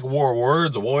they had like war of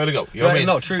words a while ago. You know what I mean?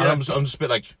 No, true. And Yeah. I'm just a bit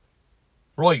like,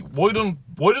 right? Why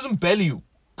doesn't Bellew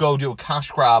go do a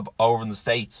cash grab over in the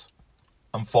States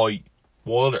and fight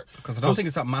Wilder? Because I don't think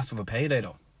it's that massive a payday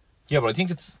though. Yeah, but I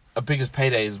think it's as big as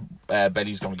payday as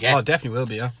Bellew's going to get. Oh, it definitely will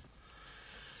be. Yeah.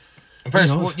 In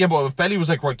fairness, but if Bellew was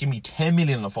like, right, give me 10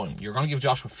 million in a fight, you're going to give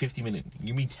Joshua 50 million.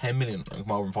 Give me 10 million and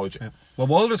come over and fight you. Yeah. Well,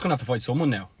 Wilder's going to have to fight someone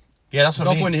now. Yeah, that's what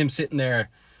I mean. There's no point in him sitting there.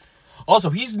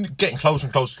 Also, he's getting closer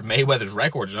and closer to Mayweather's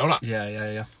record, you know that?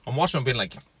 Yeah. I'm watching him being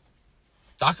like,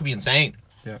 that could be insane.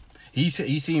 Yeah.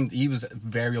 He was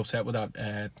very upset with that.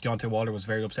 Deontay Wilder was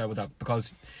very upset with that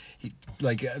because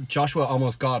Joshua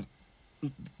almost got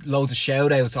loads of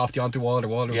shout outs off Deontay Wilder.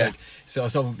 Wilder was like,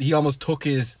 so he almost took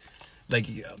his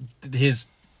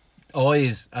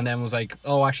eyes and then was like,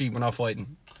 oh, actually, we're not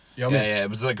fighting. You know what I mean? Yeah, it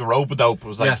was like a rope-a-dope. It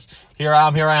was like, here I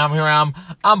am,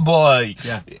 and boy.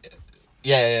 Yeah.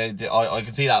 Yeah, I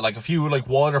can see that. Like a few like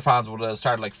Wilder fans would have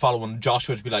started like following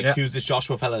Joshua to be like, who's this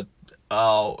Joshua fella?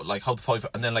 Oh, like how to fight,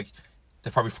 and then like they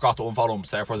probably forgot to unfollow him,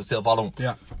 so therefore they still follow him.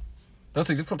 Yeah, that's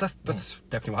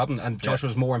definitely what happened, and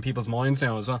Joshua's more in people's minds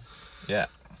now as well. Yeah,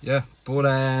 but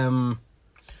I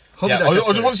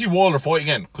just want to see Wilder fight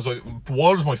again because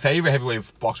Wilder's my favourite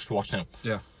heavyweight boxer to watch now.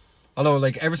 Yeah, although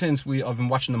like ever since I've been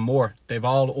watching them more, they've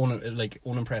all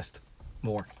unimpressed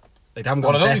more. Like, they haven't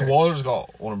got I don't better. think Wilder's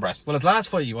got unimpressed. Well, his last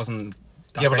fight he wasn't.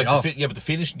 That but great like but the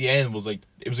finish in the end was like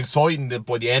it was exciting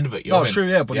by the end of it. You know what I mean? True,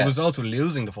 yeah, but he was also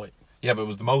losing the fight. Yeah, but it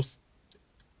was the most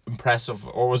impressive,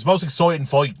 or it was the most exciting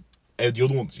fight out of the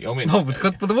other ones. You know what I mean? No,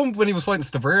 but the one when he was fighting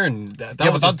Stavern,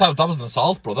 that was an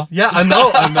assault, brother. Yeah, I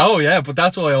know, yeah, but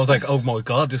that's why I was like, oh my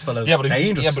god, this fella's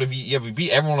dangerous. But if you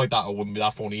beat everyone like that, it wouldn't be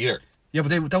that funny either. Yeah, but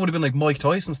that would have been like Mike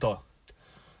Tyson style.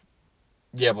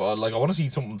 Yeah, but like I want to see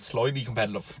something slightly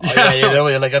competitive. Like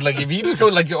if you just go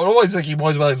like otherwise, like you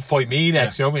might as well fight me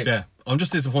next. You know what I mean? Yeah, I'm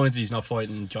just disappointed he's not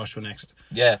fighting Joshua next.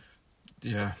 Yeah.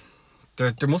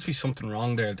 There must be something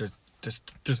wrong there. There's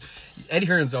Eddie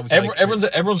Hearn's obviously.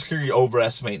 Everyone's clearly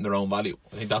overestimating their own value.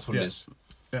 I think that's what it is.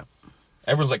 Yeah.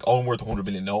 Everyone's like, oh, I'm worth 100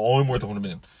 million. No, I'm worth 100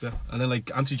 million. Yeah. And then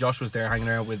like Anthony Joshua's there hanging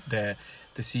around with the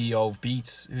CEO of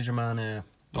Beats. Who's your man?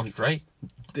 Dr. Dre.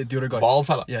 The other guy. Bald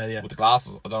fella. Yeah. With the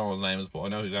glasses. I don't know what his name is, but I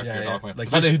know who's actually talking about. Like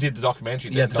the fella who did the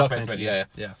documentary. Yeah, the documentary.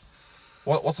 Yeah.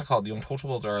 What's that called? The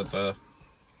Untouchables or the...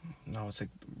 No, it's like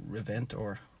Revent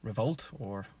or Revolt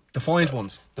or... Defiant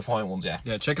Ones. Defiant Ones, yeah.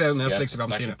 Yeah, check it out on Netflix if you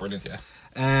haven't seen it. Brilliant,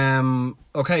 yeah.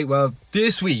 Okay, well,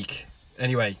 this week,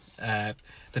 anyway, the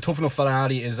Tough Enough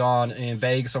finale is on in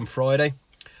Vegas on Friday.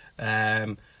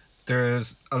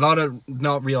 There's a lot of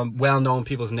not real well-known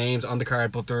people's names on the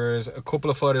card, but there's a couple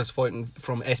of fighters fighting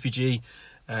from SBG,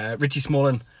 Richie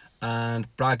Smullen and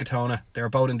Brad Katona. They're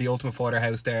both in the Ultimate Fighter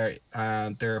house there,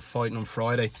 and they're fighting on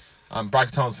Friday. And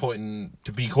Brad Katona's fighting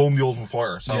to become the Ultimate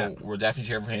Fighter, so we're definitely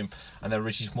cheering for him. And then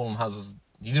Richie Smullen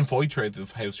he didn't fight throughout the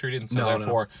house, he didn't, so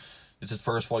therefore it's his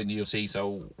first fight in the UFC,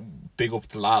 so big up to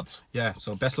the lads. Yeah,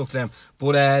 so best luck to them.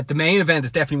 But the main event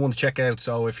is definitely one to check out,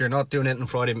 so if you're not doing it on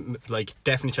Friday, like,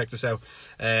 definitely check this out.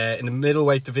 In the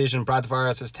middleweight division, Brad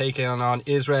Tavares is taking on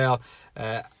Israel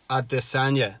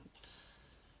Adesanya.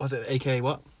 Was it AK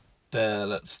what?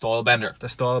 The style bender. The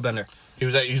style bender. He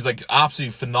was like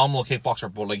absolutely phenomenal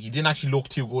kickboxer, but like he didn't actually look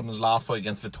too good in his last fight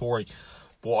against Vettori.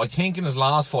 But I think in his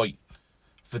last fight,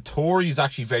 Vettori is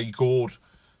actually very good,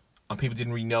 and people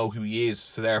didn't really know who he is.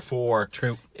 So therefore,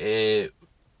 it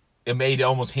made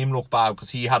almost him look bad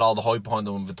because he had all the hype behind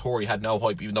him, and Vettori had no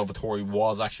hype, even though Vettori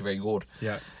was actually very good.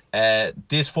 Yeah.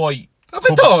 This fight,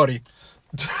 Vettori.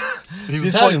 He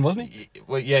was Italian, wasn't he?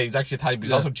 Well, yeah, he's actually Italian, but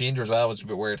he's also ginger as well, which is a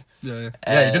bit weird. Yeah,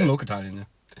 he didn't look Italian. Yeah.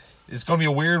 It's going to be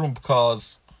a weird one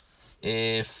because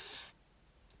if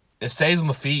it stays on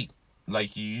the feet,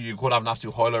 like you could have an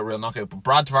absolute highlight reel knockout. But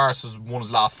Brad Tavares has won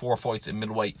his last 4 fights in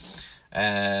middleweight.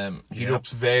 He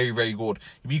looks very, very good.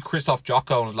 He beat Krzysztof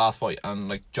Jotko in his last fight, and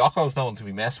like Jotko's known to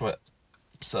be messed with.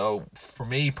 So for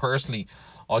me personally,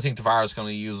 I think Tavares is going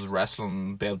to use his wrestling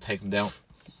and be able to take him down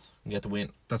and get the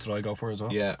win. That's what I go for as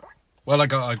well. Yeah. Well, I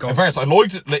go. At first, I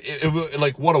liked it.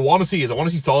 Like what I want to see is I want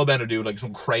to see Stylebender do like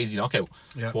some crazy knockout.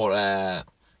 Yeah. But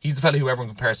he's the fella who everyone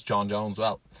compares to John Jones.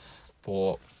 Well,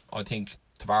 but I think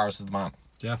Tavares is the man.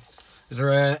 Yeah. Is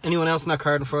there anyone else in that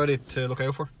card on Friday to look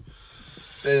out for?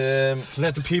 To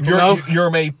let the people know. Your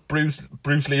mate Bruce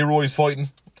Leroy's fighting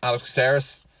Alex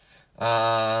Caceres.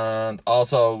 And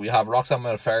also we have Roxanne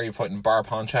Modafferi fighting Barb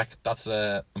Honchak. That's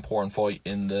an important fight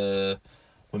in the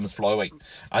women's flyweight.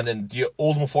 And then the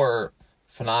Ultimate Fighter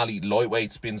finale,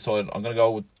 lightweight's been decided. I'm going to go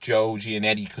with Joe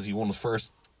Giannetti because he won his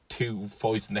first 2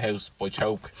 fights in the house by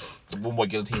choke. One by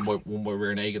guillotine, one by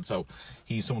rear naked. So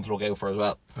he's someone to look out for as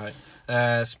well.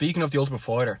 Right. Speaking of the Ultimate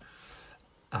Fighter,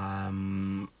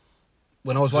 when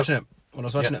I was watching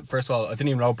it, first of all, I didn't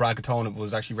even know Brad Katona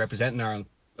was actually representing Ireland.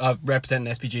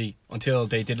 Representing SPG until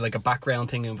they did like a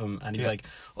background thing of him, and he was like,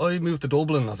 "Oh, he moved to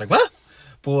Dublin." And I was like, "What?"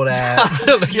 But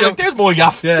like, there's my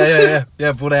gaff. Yeah.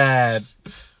 But I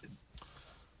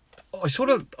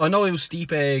know it was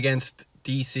Stipe against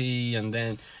DC, and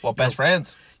then best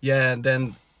friends. Yeah, and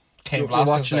then Cain you're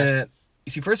watching it.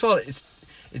 You see, first of all,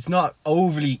 it's not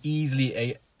overly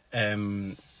easily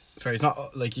it's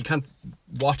not like you can't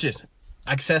watch it.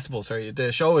 Accessible,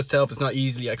 the show itself is not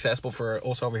easily accessible for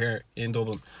us over here in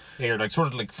Dublin. Yeah, you're like sort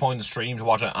of like find the stream to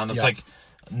watch it, and it's like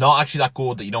not actually that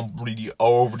good that you don't really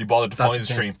overly bother to find the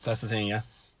stream. That's the thing, yeah.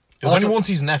 There's only one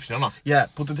season left, you don't know. Yeah,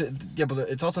 but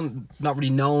it's also not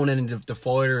really known any of the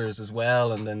fighters as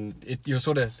well, and then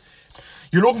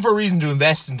you're looking for a reason to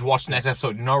invest and to watch the next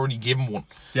episode. You're not really given one.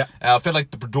 Yeah, I feel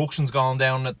like the production's gone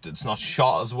down. It's not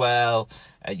shot as well.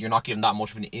 You're not given that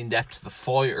much of an in-depth to the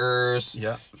fighters.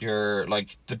 Yeah, you're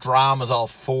like the drama's all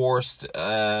forced.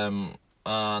 And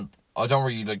I don't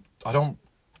really I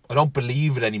don't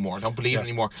believe it anymore. I don't believe it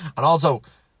anymore. And also,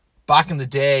 back in the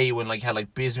day when like had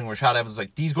like Bisping, Rashad Evans,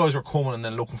 like these guys were coming and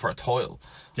then looking for a title.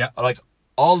 Yeah, like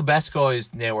all the best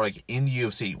guys now are like in the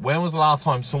UFC. When was the last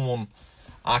time someone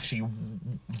actually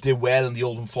did well in the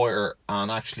Ultimate Fighter and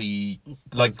actually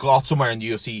like got somewhere in the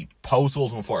UFC post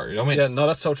Ultimate Fighter? You know what I mean? Yeah, no,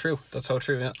 that's so true.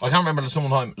 Yeah, I can't remember some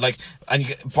time like,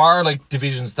 and bar like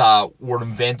divisions that were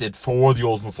invented for the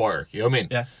Ultimate Fighter. You know what I mean?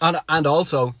 Yeah, and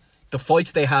also the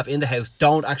fights they have in the house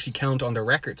don't actually count on their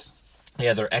records.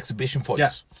 Yeah, they're exhibition fights. Yeah.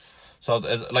 So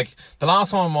like the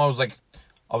last time I was like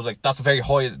that's a very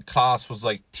high class was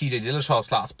like TJ Dillashaw's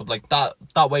class, but like that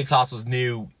weight class was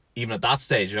new even at that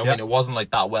stage. You know what I mean? It wasn't like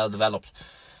that well developed.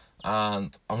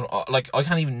 And I'm like I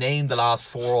can't even name the last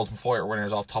 4 Ultimate Fighter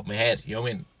winners off the top of my head. You know what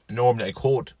I mean? Normally I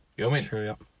could. You know what I mean? True.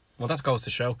 Yeah. Well, that goes to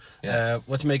show. Yeah.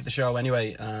 What do you make of the show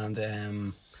anyway? And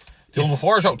the Ultimate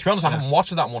Fighter show, to be honest, I haven't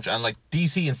watched it that much, and like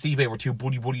DC and Stipe were 2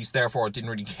 buddies, therefore I didn't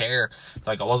really care.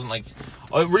 Like I wasn't like,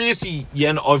 I really see.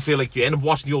 I feel like you end up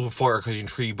watching the Ultimate Fighter because you're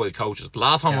intrigued by the coaches. The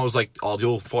last time I was like, the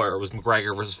Ultimate Fighter was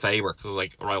McGregor versus Faber because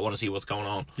like, right, I want to see what's going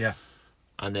on. Yeah.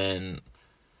 And then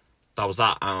that was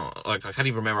that. Like I can't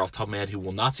even remember off the top of my head who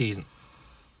won that season.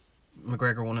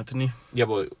 McGregor won it, didn't he? Yeah,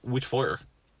 but which fighter?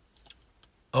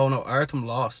 Oh no, Artem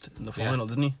lost in the final,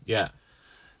 didn't he? Yeah.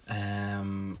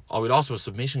 We lost to a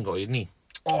submission guy, didn't he?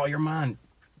 Oh, your man.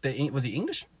 Was he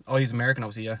English? Oh, he's American,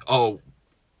 obviously, yeah. Oh.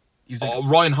 He was like,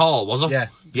 Ryan Hall, was it? Yeah.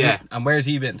 Yeah. And where's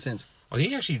he been since? I think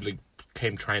he actually like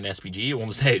came trying SPG at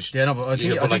one stage. Yeah, no, but I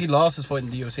think he lost his fight in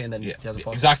the UFC and then he has a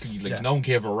fight. Exactly, like no one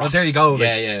gave a rat's. Oh, there you go. Like,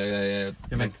 yeah.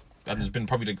 Like, and there's been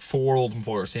probably like 4 Ultimate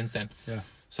Fighters since then. Yeah.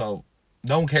 So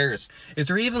no one cares. Is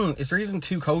there even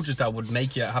 2 coaches that would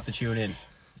make you have to tune in?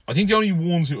 I think the only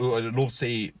ones who I'd love to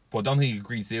see, but I don't think you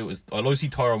agree to do, is I'd love to see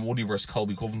Tyron Woodley versus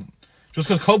Colby Covington. Just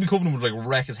because Colby Covington would like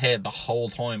wreck his head the whole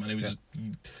time and it would just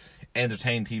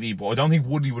entertain TV. But I don't think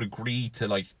Woodley would agree to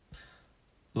like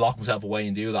lock himself away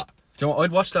and do that. So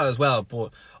I'd watch that as well, but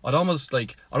I'd almost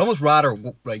rather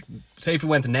like say if we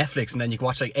went to Netflix and then you could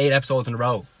watch like 8 episodes in a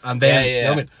row and then you know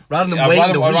what I mean? Rather than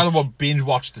waiting a week. I'd rather binge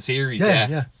watch the series.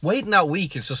 Yeah. Waiting that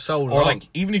week is just so long. Or like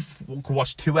even if we could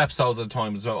watch 2 episodes at a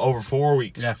time, it's over 4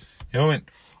 weeks. Yeah. You know what I mean?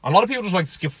 A lot of people just like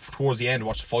to skip towards the end and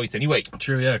watch the fights anyway.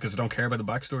 True, yeah, because they don't care about the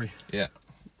backstory. Yeah.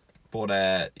 But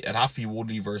it'd have to be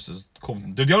Woodley versus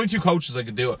Covington. They're the only 2 coaches that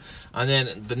could do it. And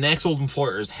then the next Ultimate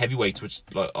Fighter is heavyweights, which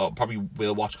like, I probably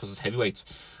will watch because it's heavyweights.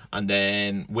 And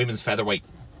then women's featherweight.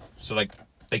 So like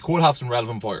they could have some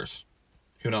relevant fighters.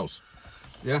 Who knows?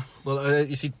 Yeah. Well,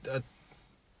 you see,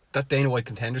 that Dana White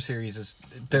Contender Series is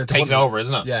they're taking over,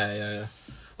 isn't it? Yeah.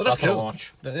 Well, that's cool.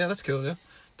 Watch. Yeah, that's cool. Yeah.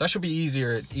 That should be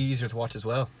easier to watch as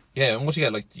well. Yeah, and what you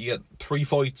get 3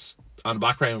 fights on the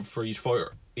background for each fight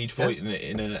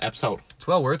in an episode. It's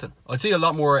well worth it. I'd see a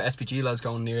lot more SPG lads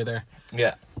going near there.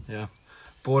 Yeah.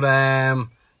 But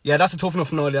that's a tough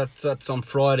enough night. That's on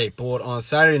Friday. But on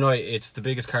Saturday night, it's the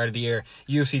biggest card of the year.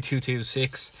 UFC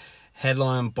 226,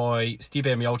 headlined by Stipe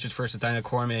Miocic versus Daniel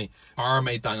Cormier. Our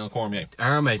mate Daniel Cormier,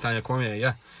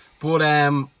 yeah. But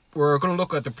we're going to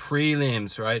look at the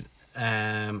prelims, right?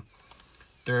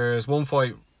 There's one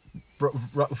fight.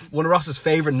 One of Ross's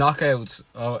favourite knockouts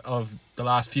of the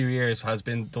last few years has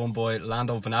been done by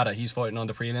Lando Venata. He's fighting on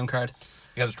the prelim card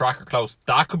against Drakkar Klose.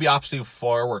 That could be absolute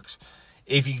fireworks.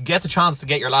 If you get the chance to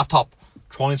get your laptop,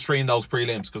 try and stream those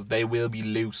prelims, because they will be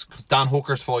loose. Because Dan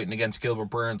Hooker's fighting against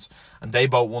Gilbert Burns, and they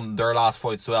both won their last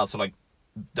fights as well. So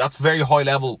that's very high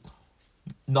level.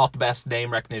 Not the best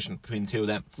name recognition between the two of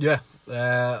them. Yeah.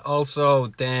 Also,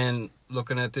 then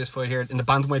looking at this fight here in the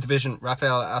bantamweight division,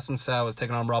 Rafael Assunção was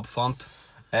taking on Rob Font.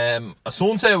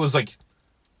 Assunção was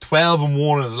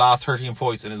 12-1 in his last 13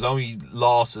 fights, and his only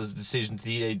loss is a decision to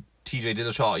TJ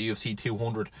Dillashaw at UFC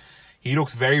 200. He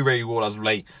looks very, very good as of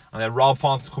late. And then Rob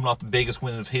Font's coming off the biggest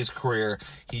win of his career.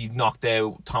 He knocked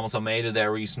out Thomas Almeida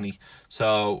there recently.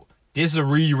 So this is a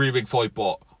really, really big fight,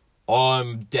 but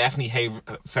I'm definitely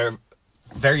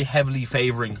very heavily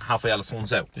favouring Rafael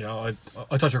Assunção. Yeah,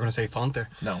 I thought you were going to say Font there.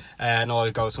 No. No,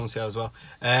 I'd go with Assunção as well.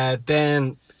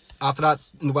 Then after that,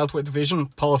 in the welterweight division,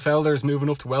 Paul Felder is moving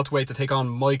up to welterweight to take on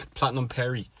Mike Platinum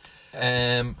Perry.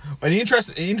 The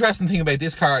interesting thing about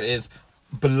this card is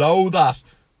below that,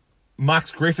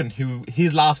 Max Griffin, who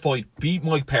his last fight beat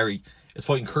Mike Perry, is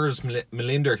fighting Curtis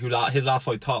Millender, who his last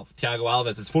fight topped Thiago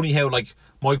Alves. It's funny how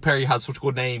Mike Perry has such a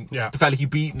good name. Yeah. The fella he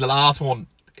beat in the last one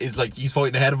is he's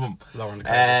fighting ahead of him.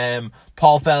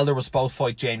 Paul Felder was supposed to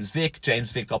fight James Vick.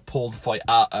 James Vick got pulled to fight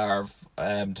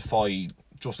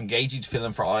Justin Gaethje to fill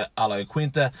in for Al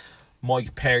Iaquinta.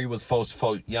 Mike Perry was supposed to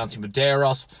fight Yancy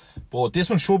Medeiros, but this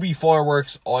one should be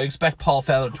fireworks. I expect Paul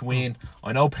Felder to win.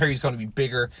 I know Perry's going to be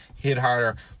bigger, hit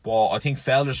harder, but I think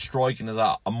Felder's striking is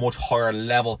at a much higher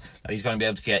level that he's going to be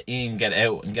able to get in, get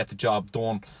out, and get the job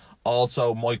done.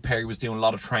 Also, Mike Perry was doing a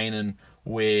lot of training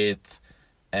with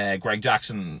Greg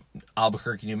Jackson,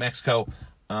 Albuquerque, New Mexico,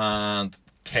 and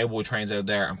Cowboy trains out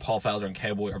there, and Paul Felder and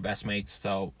Cowboy are best mates,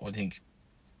 so I think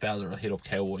Felder will hit up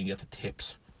Cowboy and get the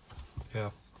tips. Yeah.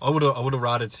 I would have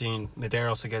rather seen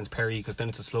Medeiros against Perry, because then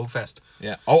it's a slugfest.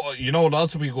 Yeah. Oh, you know what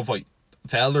else would be a good fight?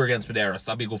 Felder against Medeiros.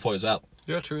 That'd be a good fight as well.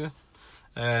 Yeah, true, yeah.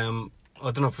 I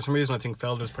don't know, for some reason I think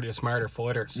Felder's probably a smarter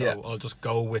fighter, so yeah. I'll just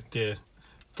go with the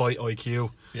fight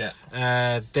IQ. Yeah.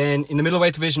 Then in the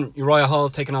middleweight division, Uriah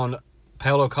Hall's taking on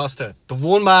Paulo Costa, the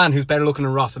one man who's better looking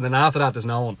than Ross, and then after that there's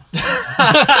no one.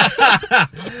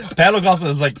 Paulo Costa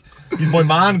is he's my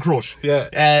man crush. Yeah.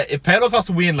 If Paulo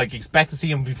Costa win, expect to see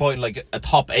him be fighting a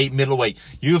top 8 middleweight.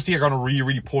 UFC are going to really,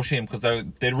 really push him, because they're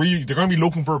going to be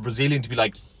looking for a Brazilian to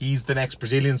be he's the next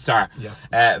Brazilian star.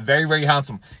 Yeah. Very, very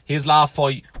handsome. His last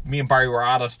fight, me and Barry were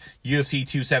at it, UFC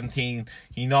 217.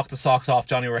 He knocked the socks off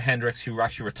Johnny Hendricks, who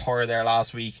actually retired there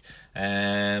last week.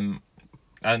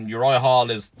 And Uriah Hall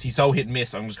he's so hit and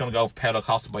miss. I'm just going to go for Paulo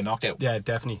Costa by knockout. Yeah,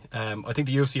 definitely. I think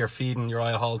the UFC are feeding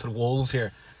Uriah Hall to the wolves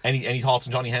here. Any thoughts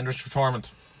on Johnny Hendricks' retirement?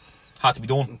 Had to be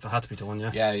done. It had to be done, yeah.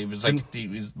 Yeah, he was he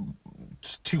was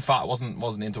just too fat.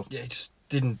 wasn't into it. Yeah, he just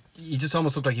didn't. He just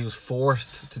almost looked like he was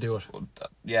forced to do it.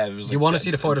 Yeah, it was. You want to see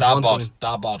the fighters dad want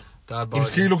bod. He was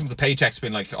clearly looking at the paychecks,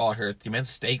 being here, the immense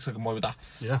stakes I can buy with that.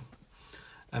 Yeah,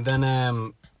 and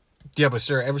then but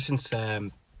sure, ever since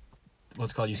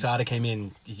what's it called, USADA came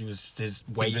in, his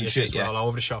weight issues were all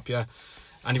over the shop, yeah.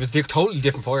 And he was a totally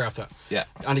different fighter after that. Yeah.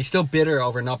 And he's still bitter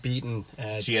over not beating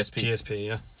GSP,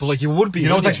 yeah. But you would be. You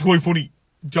know what's actually quite funny?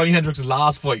 Johnny Hendricks'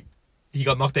 last fight, he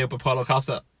got knocked out by Paulo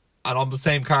Costa, and on the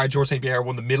same card, George St. Pierre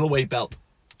won the middleweight belt.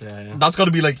 Yeah. That's got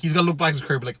to be he's got to look back at his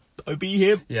career and be I beat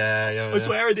him. Yeah. I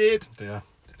swear I did. Yeah.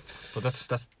 But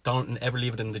that's don't ever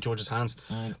leave it in the judge's hands.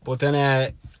 But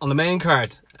then on the main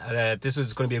card, this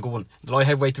is going to be a good one. The light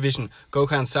heavyweight division,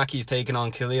 Gokhan Saki is taking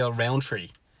on Khalil Roundtree.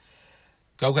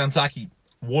 Gokhan Saki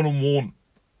 1-1,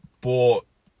 but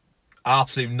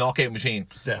absolute knockout machine.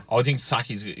 Yeah. I think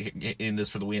Saki's in this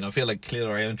for the win. I feel like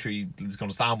Khalil Roundtree is going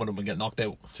to stand with him and get knocked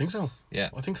out. Think so? Yeah.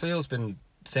 I think Khalil's been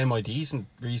same decent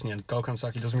recently, and Gokhan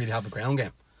Saki doesn't really have a ground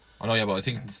game. I know, yeah, but I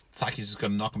think Saki's just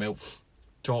going to knock him out.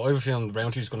 Do you know, I have a feeling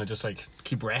Roundtree's going to just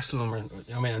keep wrestling him,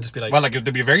 and just be well,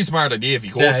 it'd be a very smart idea if he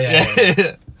could. Yeah.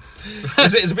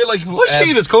 It's a bit like what's he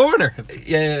in his corner?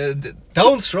 Yeah,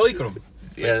 don't strike him.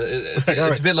 Yeah,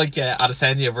 it's a bit like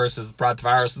Adesanya versus Brad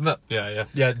Tavares, isn't it? Yeah.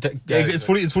 It's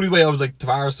funny. It's funny the way I was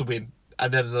Tavares to win,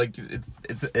 and then like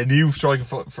it's a new striking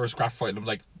for a scrap fight, and I'm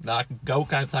like, nah, I can go,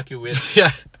 can't attack you win.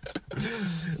 Yeah.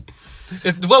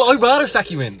 Well, I'd rather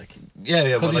Saki win. Like, yeah,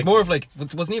 because he's like, more of like,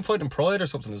 wasn't he fighting Pride or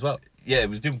something as well? Yeah, he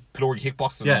was doing glory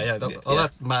kickboxing. Yeah, all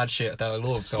that mad shit that I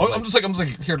love. So I'm just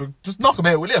like, here, look, just knock him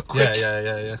out, will you? Quick.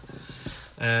 Yeah.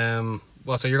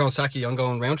 Well, so you're going Saki, I'm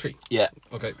going Roundtree. Yeah.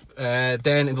 Okay.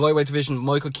 Then in the lightweight division,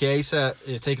 Michael Chiesa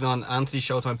is taking on Anthony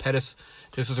Showtime Pettis.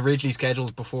 This was originally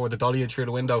scheduled before the dolly through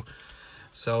the window.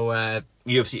 So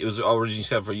UFC, it was originally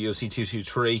scheduled for UFC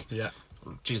 223. Yeah.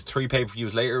 Geez, 3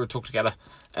 pay-per-views later it took together.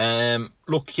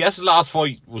 Look, Chiesa's last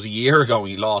fight was a year ago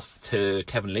when he lost to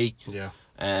Kevin Lee. Yeah.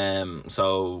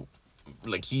 So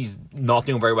like he's not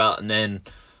doing very well, and then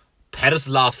Pettis'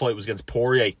 last fight was against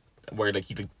Poirier, where like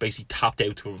he basically tapped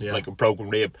out to like a broken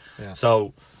rib. Yeah.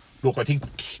 So look, I think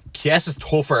Chiesa's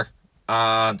tougher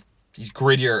and he's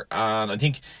grittier, and I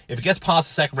think if it gets past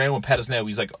the second round with Pettis now,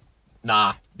 he's like,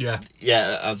 nah. Yeah.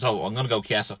 And so I'm gonna go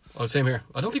Chiesa. Oh, same here.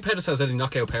 I don't think Pettis has any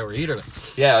knockout power either.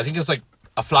 Like. Yeah, I think it's like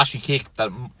a flashy kick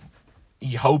that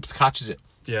he hopes catches it.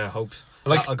 Yeah, hopes.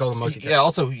 Like, I'll go with Mikey. Yeah,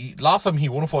 also, last time he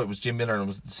won a fight was Jim Miller and it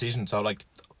was a decision, so like,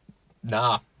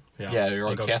 nah. Yeah, you're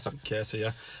on Chiesa. Chiesa,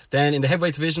 yeah. Then in the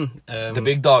heavyweight division... the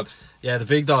big dogs. Yeah, the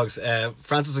big dogs.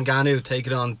 Francis Ngannou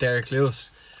taking on Derek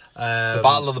Lewis. The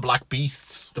Battle of the Black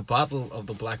Beasts. The Battle of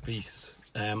the Black Beasts.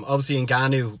 Obviously,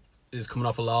 Ngannou is coming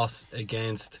off a loss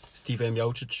against Stipe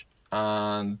Miocic.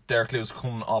 And Derek Lewis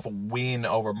coming off a win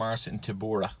over Marcin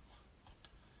Tybura.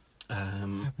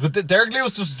 But Derek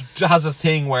Lewis just has this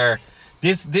thing where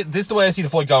this is the way I see the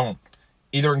fight going.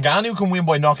 Either Ngannou can win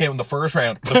by knockout in the first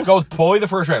round, but if it goes by the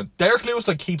first round, Derek Lewis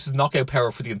like keeps his knockout power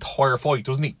for the entire fight,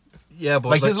 doesn't he? Yeah, but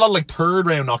like there's a lot of like third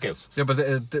round knockouts. Yeah, but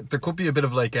there could be a bit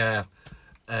of like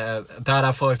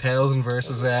Dada 5000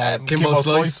 versus Kimbo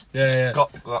Slice. Yeah.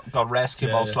 God rest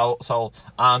Kimbo Soul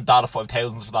and Dada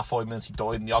 5000 for that 5 minutes he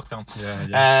died in the octagon.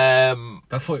 Yeah.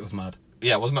 That fight was mad.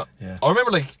 Yeah, wasn't it? Yeah. I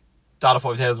remember like Dada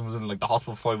 5000 was in like the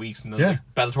hospital for 5 weeks, and then like,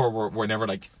 Bellator were never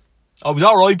like, oh, it was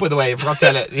alright by the way, I forgot to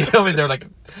sell it. You know what I mean? They're like,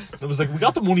 it was like, we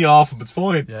got the money off him, it's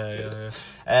fine. Yeah.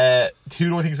 Who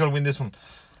do I think is going to win this one?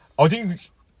 I think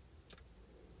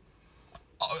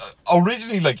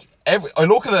originally, like, I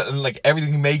look at it and like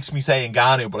everything makes me say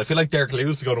Ngannou, but I feel like Derek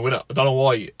Lewis is going to win it. I don't know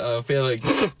why. I feel like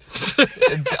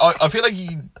I feel like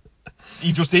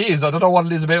he just is. I don't know what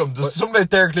it is about him. There's something about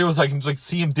Derek Lewis, I can just like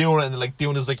see him doing it and like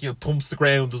doing his like, you know, thumps the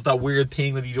ground, does that weird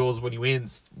thing that he does when he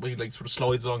wins, when he like sort of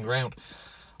slides along the ground.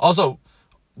 Also,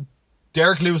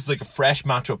 Derek Lewis is like a fresh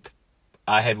matchup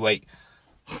at heavyweight,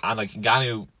 and like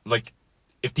Ngannou, like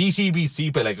if DC beats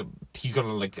Stipe, like he's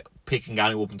gonna like pick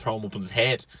Ngannou up and throw him up on his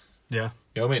head. Yeah.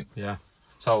 You know what I mean? Yeah.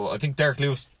 So I think Derek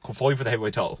Lewis could fight for the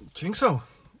heavyweight title. Do you think so?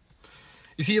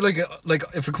 You see, like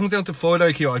if it comes down to fight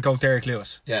IQ, I'd go Derek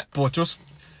Lewis. Yeah. But just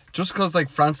because like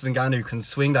Francis Ngannou can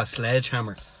swing that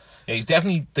sledgehammer. Yeah, he's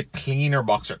definitely the cleaner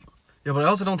boxer. Yeah, but I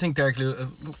also don't think Derek Lewis...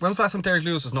 When was the last time Derek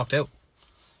Lewis was knocked out?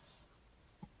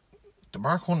 Did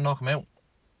Mark Hunt knock him out?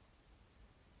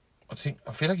 I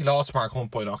feel like he lost Mark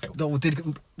Hunt by knockout. No,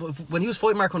 when he was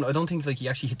fighting Mark Hunt, I don't think like he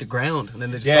actually hit the ground, and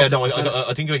then they just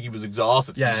I think like he was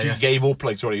exhausted. Yeah, he gave up.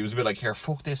 Like sort of, he was a bit like, here,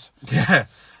 fuck this. Yeah,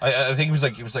 I think he was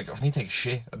like, I need to take a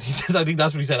shit. I think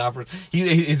that's what he said afterwards.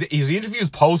 His interviews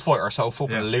post fight are so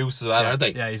fucking loose as well, aren't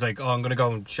they? Yeah, he's like, oh, I'm gonna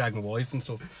go and shag my wife and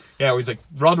stuff. Yeah, he's like,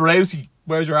 Ronda Rousey,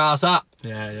 where's your ass at?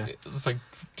 Yeah. It's like,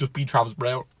 just beat Travis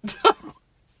Brown.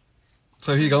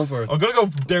 So who are you going for? I'm gonna go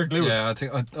for Derek Lewis. Yeah, I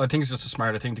think it's just a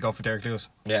smarter thing to go for Derek Lewis.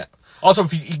 Yeah. Also,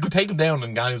 if he could take him down,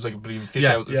 and Ngannou was like a fish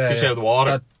out of the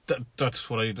water. That's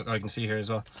what I can see here as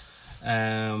well.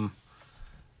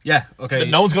 Yeah. Okay. But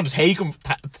no one's going to take him,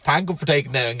 thank him for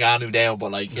taking Ngannou down,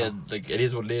 but like it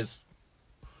is what it is.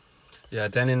 Yeah.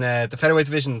 Then in the featherweight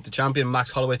division, the champion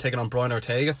Max Holloway is taking on Brian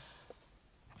Ortega.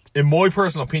 In my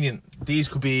personal opinion, these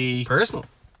could be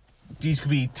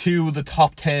two of the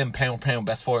top 10 pound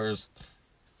best fighters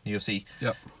in the UFC.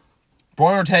 Yep.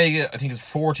 Brian Ortega, I think, is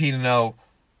 14-0,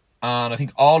 and I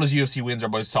think all his UFC wins are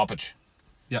by stoppage.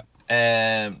 Yeah.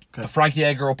 The Frankie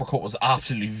Edgar uppercut was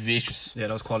absolutely vicious. Yeah,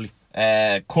 that was quality.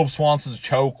 Cub Swanson's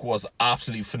choke was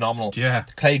absolutely phenomenal. Yeah.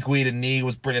 The Clay Guida knee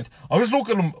was brilliant. I was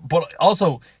looking at him, but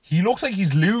also he looks like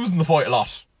he's losing the fight a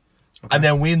lot, and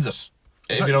then wins it.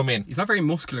 If you know what I mean. He's not very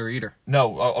muscular either.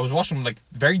 No, I was watching him like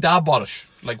very dad bodish.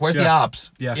 Like, where's the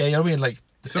abs? Yeah, you know what I mean. Like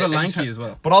sort of lanky as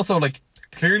well, but also like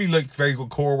clearly like very good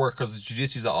core work because his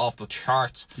jiu-jitsu is off the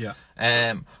charts. Yeah.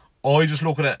 I just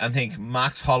look at it and think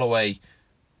Max Holloway,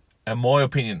 in my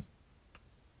opinion,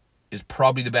 is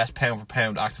probably the best pound for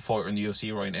pound active fighter in the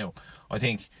UFC right now. I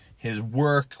think his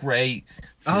work rate.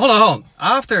 Hold on.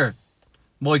 After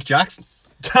Mike Jackson.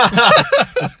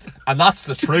 And that's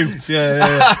the truth.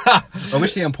 Yeah. I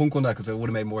wish CM Punk won that because it would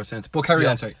have made more sense. But carry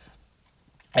on, sorry.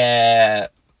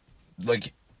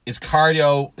 Like his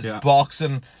cardio, his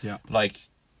boxing, like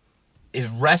his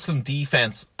wrestling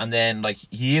defense, and then like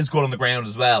he is good on the ground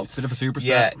as well. He's a bit of a superstar.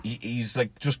 Yeah, he's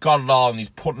like just got it all, and he's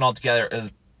putting it all together.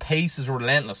 His pace is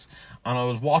relentless. And I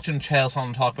was watching Chael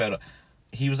Sonnen talk about it.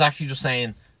 He was actually just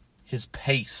saying his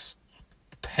pace,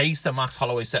 the pace that Max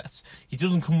Holloway sets. He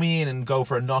doesn't come in and go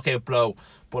for a knockout blow,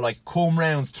 but like come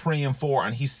rounds 3 and 4,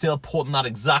 and he's still putting that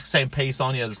exact same pace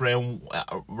on you as round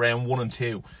 1 and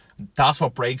 2. That's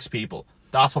what breaks people.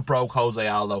 That's what broke Jose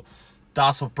Aldo.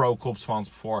 That's what broke Cub Swans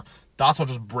before. That's what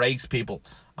just breaks people.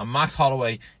 And Max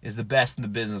Holloway is the best in the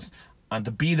business. And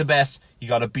to be the best, you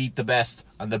got to beat the best.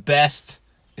 And the best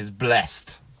is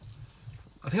blessed.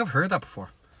 I think I've heard that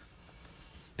before.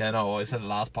 Yeah, no, I said it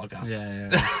last podcast.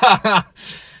 Yeah.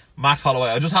 Max Holloway.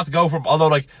 I just have to go from. Although,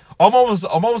 like, I'm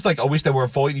almost like I wish they were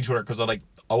fighting each other because I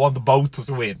want the both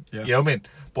to win. Yeah. You know what I mean?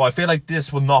 But I feel like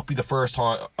this will not be the first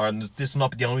time, or this will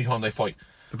not be the only time they fight.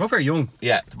 They're both very young.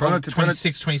 Yeah,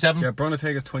 26, 27. Yeah, Brian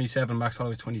Ortega's 27, Max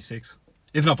Holloway's 26.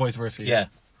 If not vice versa. Yeah,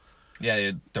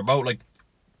 they're both like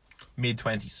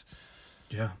mid-20s.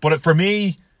 Yeah. But for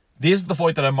me, this is the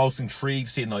fight that I'm most intrigued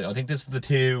to see tonight. I think this is the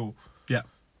two. Yeah.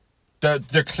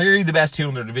 They're clearly the best two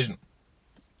in their division.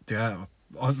 Yeah.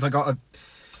 I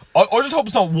just hope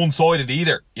it's not one-sided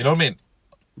either. You know what I mean?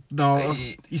 No.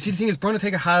 You see, the thing is, Brian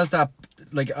Ortega has that.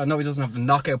 Like, I know he doesn't have the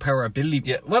knockout power ability.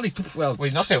 Yeah. Well, he's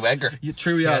knocked out Edgar.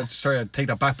 True, yeah. Sorry, I take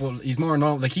that back. But he's more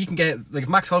known. Like, he can get. Like, if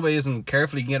Max Holloway isn't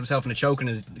careful, he can get himself in a choke, and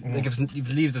like if he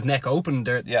leaves his neck open,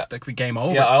 that could be game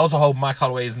over. Yeah, I also hope Max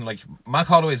Holloway isn't like. Max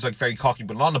Holloway is like very cocky,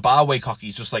 but not in a bad way cocky.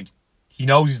 He's just like. He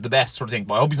knows he's the best sort of thing.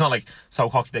 But I hope he's not like so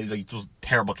cocky that he like does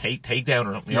terrible takedown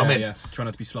or something. You know what I mean? Yeah. Try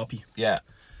not to be sloppy. Yeah.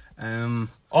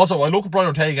 Also, I look at Brian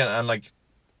Ortega and like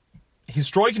his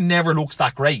striking never looks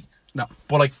that great. No.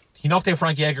 But like he knocked out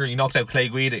Frankie Edgar and he knocked out Clay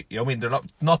Guida. You know what I mean? They're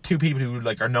not two people who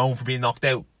like are known for being knocked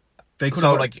out. They could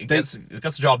have like it gets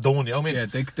the job done. You know what I mean?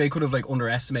 Yeah, they could have like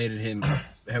underestimated him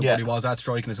how good he was at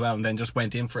striking as well, and then just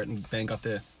went in for it and then got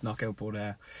the knockout.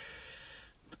 But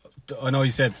I know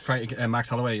you said Max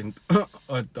Holloway, and I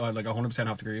like 100%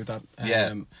 have to agree with that.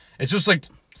 It's just like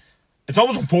it's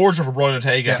almost unfortunate for Brian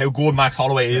Ortega how good Max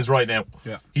Holloway is right now.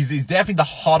 Yeah, he's definitely the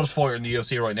hottest fighter in the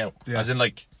UFC right now. Yeah. As in,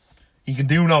 like, he can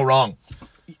do no wrong.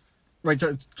 Right,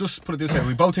 just put it this way: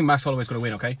 we both think Max Holloway's going to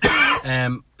win. Okay,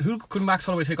 who could Max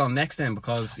Holloway take on next then?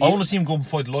 Because I want to see him go and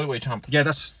fight the lightweight champ. Yeah,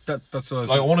 that's what I was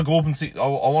like. I want to go up and see. I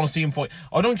want to see him fight.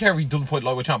 I don't care if he doesn't fight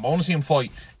lightweight champ. I want to see him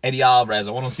fight Eddie Alvarez.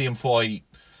 I want to see him fight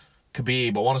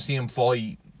Khabib. I want to see him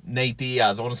fight Nate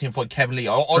Diaz. I want to see him fight Kevin Lee.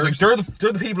 Like, they're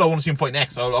the people I want to see him fight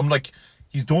next. I'm like,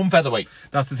 he's done featherweight.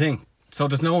 That's the thing. So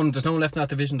there's no one left in that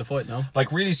division to fight now.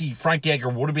 Like, really, see, Frank Edgar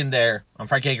would have been there, and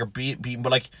Frank Edgar beaten.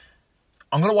 But like,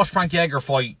 I'm gonna watch Frank Edgar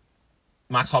fight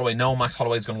Max Holloway. No, Max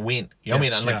Holloway's gonna win. You know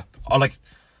what I mean? And like,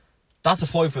 that's a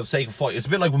fight for the sake of fight. It's a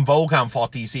bit like when Volkan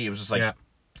fought DC. It was just like.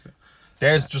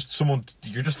 There's just someone,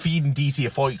 you're just feeding DC a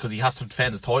fight because he has to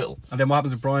defend his title. And then what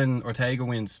happens if Brian Ortega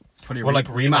wins? Probably like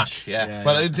rematch, yeah.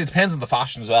 Well, it depends on the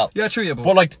fashion as well. Yeah, true, yeah.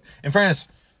 But like, in fairness,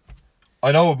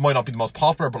 I know it might not be the most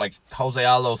popular, but like, Jose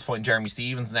Aldo's fighting Jeremy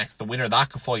Stevens next. The winner of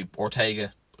that could fight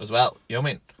Ortega as well. You know what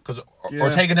I mean? Because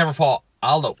Ortega never fought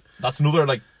Aldo. That's another,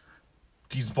 like,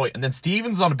 decent fight. And then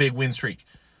Stevens is on a big win streak.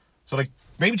 So, like,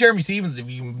 maybe Jeremy Stevens, if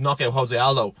you knock out Jose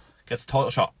Aldo, gets the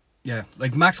title shot. Yeah,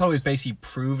 like Max Holloway's basically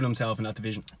proven himself in that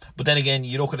division. But then again,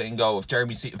 you look at it and go,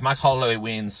 if Max Holloway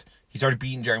wins, he's already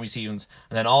beaten Jeremy Stevens,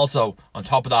 and then also on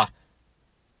top of that,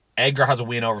 Edgar has a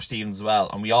win over Stevens as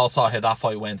well, and we all saw how that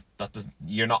fight went.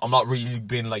 I'm not really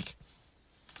being like,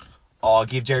 I'll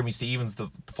give Jeremy Stevens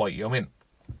the fight. You know what I mean?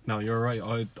 No, you're right.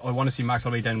 I want to see Max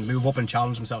Holloway then move up and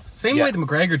challenge himself. Same way that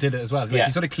McGregor did it as well. Like,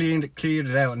 he sort of cleared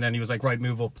it out, and then he was like, right,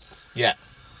 move up. Yeah.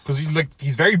 Because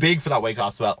he's very big for that weight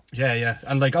class as well. Yeah.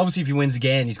 And like, obviously if he wins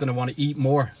again, he's going to want to eat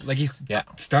more. Like, he's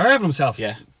starving himself.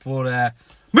 Yeah. But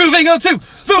moving on to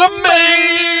the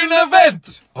main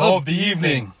event of the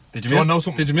evening. Did you know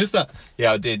something? Did you miss that?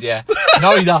 Yeah, I did, yeah.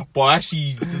 Not only that, but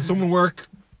actually, did someone work?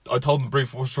 I told them the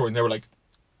brief story and they were like,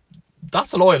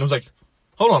 that's a lie. And I was like,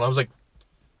 hold on. I was like,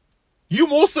 you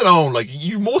must have known, like,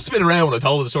 you must have been around when I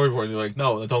told the story before. And they're like,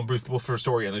 no, I told them Bruce Buffer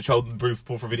story and I showed them Bruce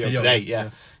Buffer video today.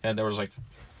 Yeah. And they was like,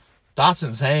 that's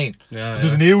insane. Yeah.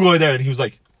 There's a new guy there and he was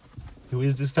like, who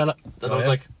is this fella? And I was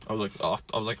like,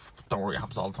 don't worry, it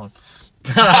happens all the time.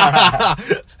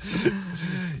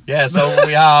 Yeah, so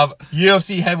we have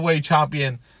UFC heavyweight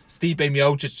champion Stipe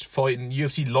Miocic fighting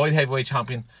UFC light heavyweight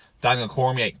champion Daniel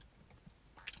Cormier.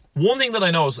 One thing that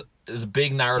I noticed is a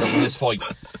big narrative in this fight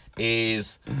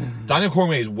is Daniel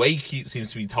Cormier's weight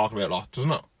seems to be talked about a lot,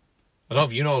 doesn't it? I don't know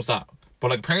if you noticed that,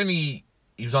 but like apparently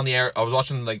he was on the air. I was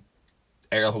watching like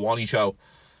Ariel Helwani show,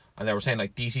 and they were saying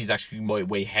like DC's actually might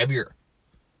weigh heavier.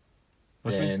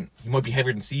 He might be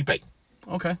heavier than Stipe.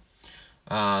 Okay.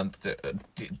 And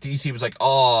DC was like,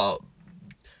 "Oh,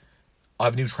 I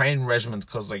have a new training regimen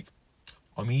because like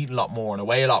I'm eating a lot more and I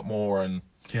weigh a lot more." And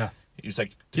yeah, he was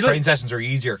like, "The training sessions are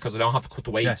easier because I don't have to cut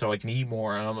the weight, so I can eat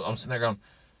more." And I'm sitting there going,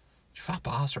 "You fat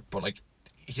bastard!" But like,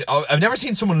 I've never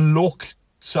seen someone look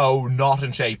so not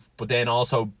in shape, but then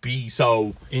also be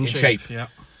so in shape. Yeah.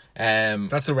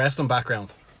 That's the wrestling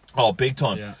background. Oh, big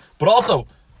time. Yeah. But also,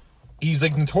 he's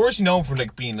like notoriously known for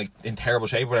like being like in terrible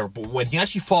shape or whatever. But when he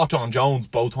actually fought John Jones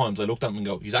both times, I looked at him and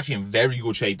go, he's actually in very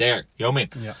good shape there. You know what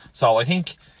I mean? Yeah. So I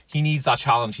think he needs that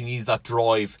challenge. He needs that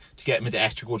drive to get him into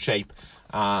extra good shape.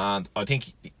 And I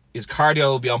think his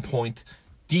cardio will be on point.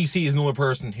 DC is another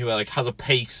person who like has a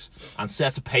pace and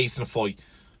sets a pace in a fight.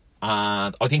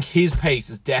 And I think his pace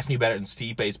is definitely better than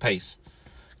Stipe's pace.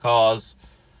 Because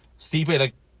Stipe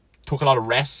like took a lot of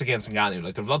rests against Ngannou.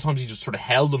 Like there was a lot of times he just sort of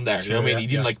held him there. You know what I mean? He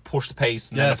didn't like push the pace.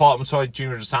 And then I fought him beside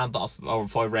Junior Dos Santos over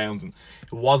 5 rounds, and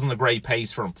it wasn't a great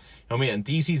pace for him. You know what I mean? And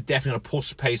DC's definitely gonna push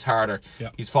the pace harder.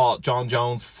 Yeah. He's fought John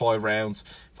Jones for 5 rounds,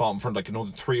 fought him for like another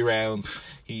 3 rounds.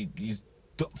 He's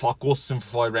fought Gustafsson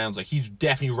for 5 rounds. Like he's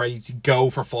definitely ready to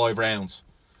go for 5 rounds.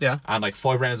 Yeah. And like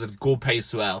 5 rounds at a good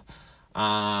pace as well.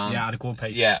 At a good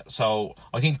pace. Yeah, so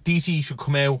I think DC should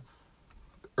come out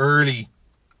early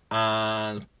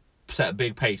and set a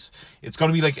big pace. It's going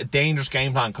to be like a dangerous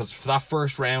game plan because for that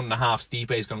first round and a half,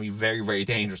 Stipe is going to be very, very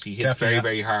dangerous. He hits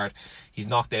very hard. He's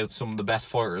knocked out some of the best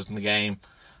fighters in the game.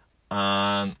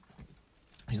 And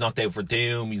he's knocked out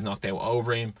Verdum. He's knocked out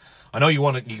Overeem. I know you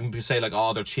can say like,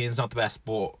 oh, their chin's not the best,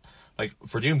 but like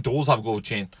Verdum does have a good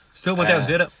chin. Still went down,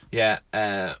 did it?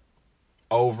 Yeah.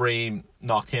 Overeem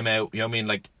knocked him out. You know what I mean?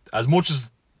 Like, as much as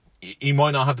he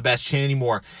might not have the best chin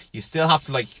anymore, you still have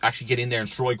to like actually get in there and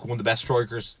strike one of the best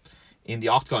strikers in the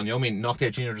octagon. You know what I mean? Knocked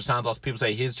out Junior Dos Santos. People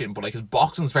say his chin, but like his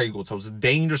boxing's very good, so it's a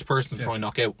dangerous person to try and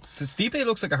knock out. Stipe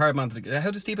looks like a hard man to.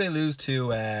 How did Stipe lose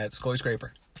to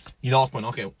Skyscraper? He lost by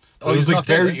knockout. Oh, it was like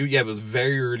very it was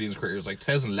very early in his career. It was like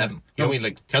 2011. You know what I mean?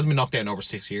 Like he hasn't been knocked out in over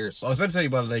 6 years. Well, I was about to say,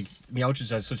 well, like Miocic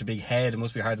has such a big head, it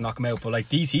must be hard to knock him out. But like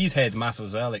DC's head massive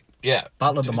as well. Like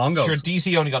Battle of the Mongols. Sure,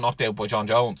 DC only got knocked out by John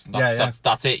Jones.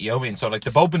 That's it. You know what I mean? So like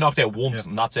they've both been knocked out once,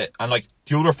 and that's it. And like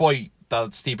the other fight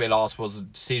that Stipe lost was a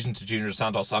decision to Junior Dos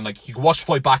Santos, and like you can watch the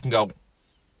fight back and go,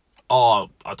 oh,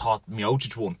 I thought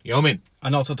Miocic won. You know what I mean?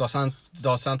 And also Dos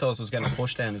Santos was getting a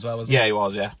push down as well, wasn't he? Yeah, he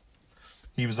was. Yeah,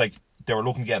 he was like they were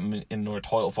looking to get him in another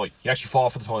title fight. He actually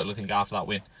fought for the title, I think, after that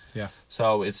win. Yeah.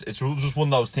 So it's just one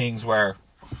of those things where,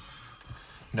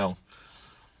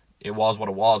 it was what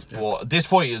it was. Yeah. But this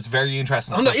fight is very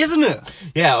interesting. Oh no, isn't it?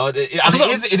 Yeah,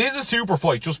 it is a super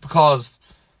fight just because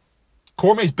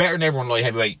Cormier's better than everyone light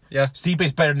heavyweight. Yeah.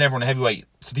 Stipe's better than everyone at heavyweight.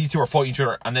 So these two are fighting each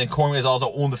other. And then Cormier's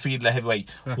also undefeated at heavyweight.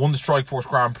 Yeah. Won the Strikeforce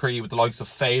Grand Prix with the likes of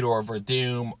Fedor,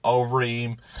 Verdum,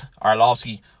 Overeem,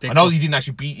 Arlovsky. I know he didn't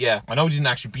actually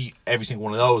beat every single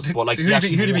one of those. But like who did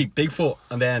he beat? Bigfoot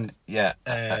and then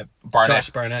Barnett. Josh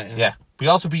Barnett. Yeah. But he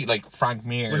also beat like Frank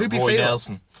Mir, Roy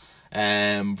Nelson.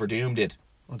 Verdum did.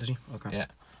 Oh, did he? Okay. Yeah.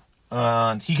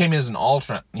 And he came in as an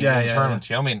alternate in the tournament.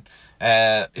 You know what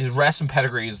I mean? His wrestling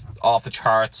pedigree is off the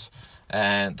charts.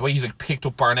 And the way he like picked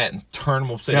up Barnett and turned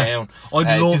him upside down.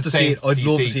 I'd love to see it. I'd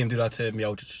love to see him do that to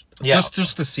Miocic. Yeah.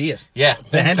 Just to see it. Yeah.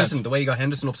 The way he got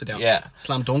Henderson upside down. Yeah.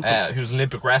 Slam dunk. Who's an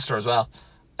Olympic wrestler as well.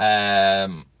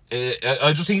 I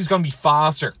just think he's going to be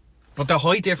faster. But the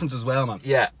height difference as well, man.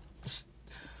 Yeah.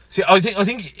 See, I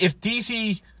think if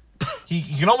DC, he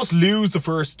can almost lose the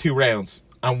first 2 rounds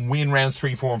and win rounds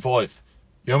 3, 4, and 5.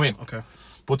 You know what I mean? Okay.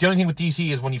 But the only thing with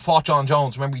DC is when he fought John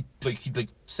Jones, remember he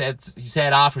said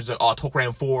afterwards that I took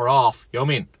round 4 off. You know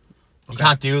what I mean? Okay. You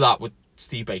can't do that with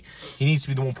Stipe. He needs to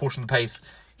be the one pushing the pace.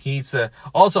 He needs to.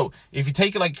 Also, if you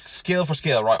take it like skill for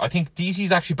skill, right? I think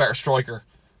DC's actually a better striker,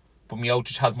 but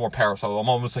Miocic has more power. So I'm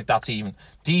almost like that's even.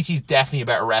 DC's definitely a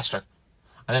better wrestler,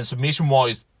 and then submission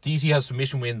wise, DC has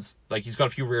submission wins. Like he's got a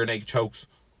few rear naked chokes.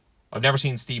 I've never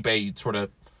seen Stipe sort of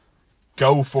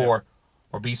go for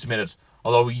or be submitted.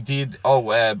 Although he did,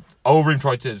 Overeem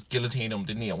tried to guillotine him,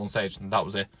 didn't he, at one stage, and that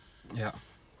was it. Yeah.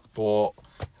 But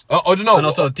I don't know. And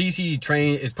also, DC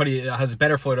has a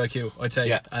better fight IQ, I'd say.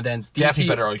 Yeah. And then definitely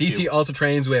better IQ. DC also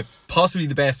trains with possibly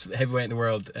the best heavyweight in the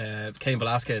world, Cain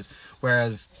Velasquez,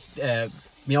 whereas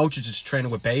Miocic is training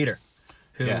with Bader,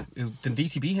 who didn't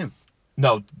DC beat him?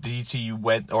 No, DC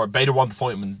went, or Bader wanted to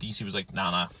fight him, and DC was like,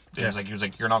 nah. He was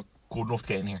like, you're not good enough to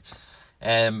get in here.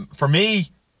 For me,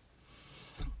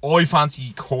 I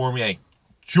fancy Cormier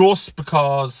just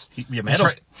because You met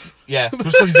him. just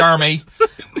because he's our mate,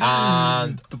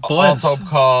 and also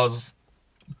because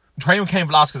training with Cain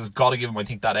Velasquez has got to give him, I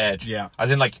think, that edge. Yeah. As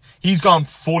in, like, he's gone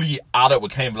fully at it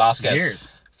with Cain Velasquez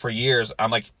for years,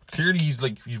 and like clearly he's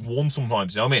won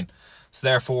sometimes. You know what I mean? So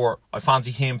therefore, I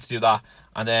fancy him to do that,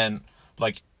 and then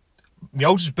like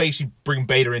Miocic basically bring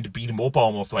Bader in to beat him up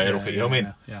almost the way I look at it. You know what I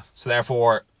mean? Yeah. So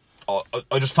therefore,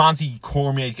 I just fancy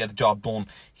Cormier to get the job done.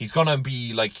 He's gonna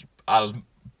be like at his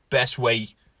best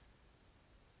way.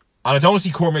 And I don't want to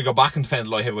see Cormier go back and defend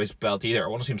the light heavyweight belt either. I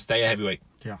want to see him stay a heavyweight.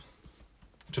 Yeah.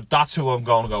 So that's who I'm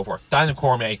going to go for. Daniel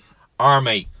Cormier, our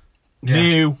mate,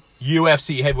 new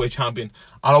UFC heavyweight champion.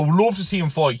 And I would love to see him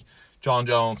fight John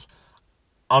Jones.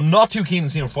 I'm not too keen to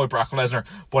see him fight Brock Lesnar,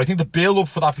 but I think the build-up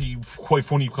for that would be quite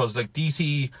funny because like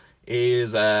DC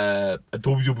is a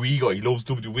WWE guy. He loves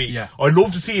WWE. Yeah. I'd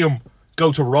love to see him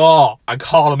go to Raw and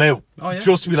call him out. Oh, yeah.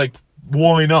 Just to be like,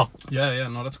 why not? Yeah,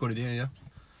 no, that's a good idea, yeah.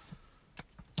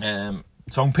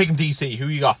 So I'm picking DC. Who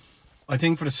you got? I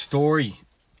think for the story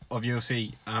of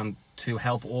UFC and to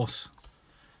help us,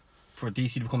 for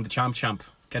DC to become the champ,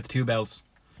 get the 2 belts,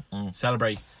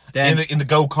 celebrate. Then In the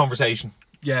GOAT conversation.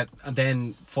 yeah, and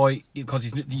then fight, because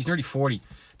he's nearly 40.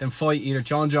 Then fight either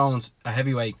John Jones, a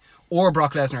heavyweight, or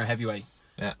Brock Lesnar, a heavyweight.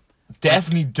 Yeah.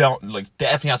 Definitely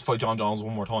has to fight John Jones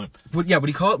one more time. Would he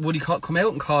come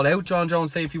out and call out John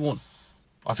Jones, say, if he won?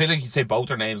 I feel like he'd say both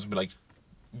their names and be like,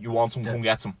 you want some, come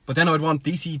get some. But then I would want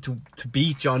DC to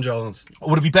beat John Jones.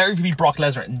 Would it be better if you beat Brock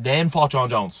Lesnar and then fought John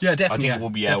Jones? Yeah, definitely. I think it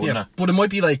would be, wouldn't it? But it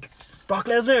might be like, Brock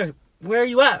Lesnar, where are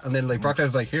you at? And then like Brock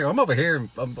Lesnar's like, here, I'm over here.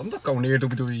 I'm not going near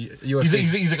WWE, UFC.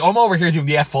 He's like, I'm over here doing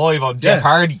the F5 on Jeff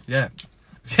Hardy. Yeah.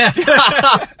 Yeah.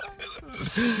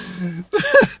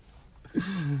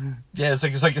 Yeah,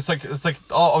 it's like.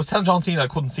 Oh, I was telling John Cena I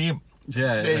couldn't see him.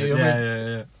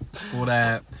 Yeah.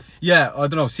 But yeah, I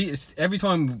don't know. See, every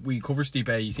time we cover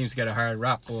Stipe, he seems to get a hard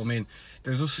rap. But I mean,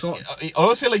 there's just so. I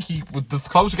always feel like with the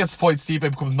closer he gets to fight, Stipe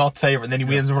becomes not the favourite, and then he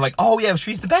wins, and we're like, oh yeah,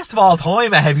 she's the best of all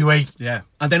time at heavyweight. Yeah,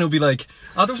 and then it'll be like,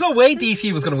 oh, there was no way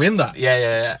DC was going to win that.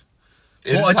 Yeah.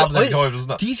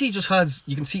 DC just has,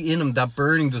 you can see in him that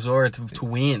burning desire to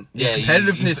win. His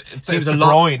competitiveness seems a lot.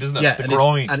 Grind, isn't it? Yeah, the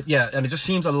grind. And it just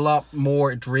seems a lot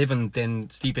more driven than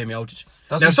Stipe Miocic.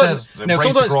 That's what he says.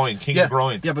 Embrace the grind, king of the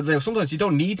grind. Yeah, but sometimes you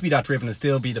don't need to be that driven and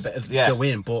still be the best, still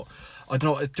win. But I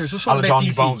don't know. There's just something about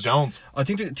DC. Bones Jones. I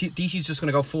think that DC's just going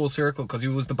to go full circle because he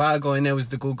was the bad guy and now he's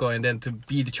the good guy, and then to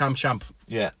be the champ.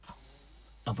 Yeah.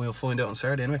 And we'll find out on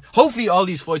Saturday anyway. Hopefully all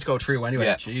these fights go through anyway.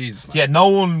 Yeah. Jesus, man. Yeah, no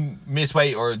one miss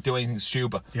weight or do anything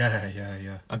stupid.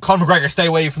 Yeah. And Conor McGregor, stay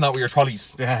away from that with your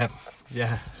trolleys.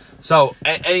 Yeah. So,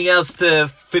 anything else to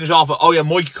finish off with? Oh yeah,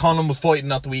 Mike Conlan was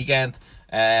fighting at the weekend.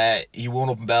 He won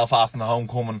up in Belfast in the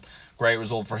homecoming. Great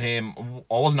result for him.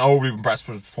 I wasn't overly impressed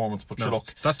with his performance, but sure,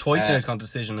 look. That's twice now he's gone to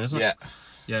decision, isn't it?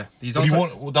 Yeah. He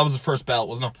won, that was his first belt,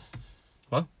 wasn't it?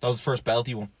 What? That was his first belt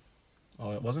he won.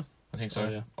 Oh, it wasn't? I think so. Oh,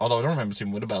 yeah. Although I don't remember seeing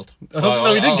him with a belt.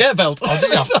 No, he didn't get a belt. I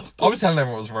was telling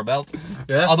everyone it was for a belt.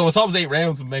 Yeah. Although I saw it was 8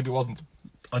 rounds and maybe it wasn't.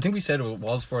 I think we said it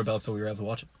was for a belt, so we were able to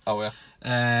watch it. Oh,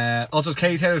 yeah. Also, it's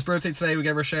Katie Taylor's birthday today. We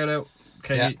gave her a shout out.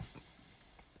 Katie. Yeah.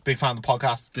 Big fan of the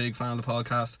podcast. Big fan of the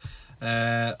podcast.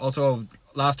 Also,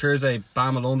 last Thursday,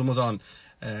 Bama London was on.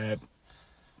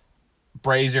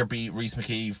 Brazier beat Reece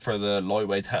McKee for the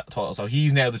lightweight title, so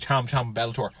he's now the champ in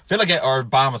Bellator. I feel like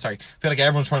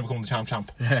everyone's trying to become the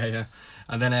champ. Yeah.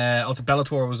 And then also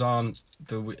Bellator was on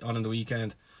in the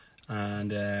weekend, and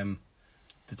the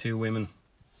 2 women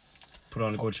put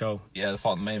on a good show. Yeah, they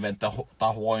fought in the main event. That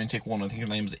Hawaiian chick won. I think her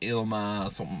name's Ilma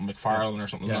something McFarlane or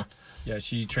something. Yeah, isn't it? Yeah.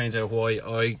 She trains out of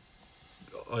Hawaii.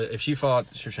 If she fought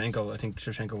Shevchenko, I think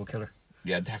Shevchenko will kill her.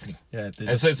 Yeah, definitely. Yeah,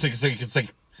 it's like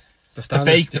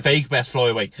the fake best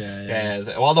flyweight.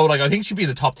 Yeah. Although, like, I think she'd be in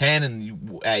the top 10 in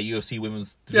UFC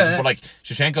women's division, but like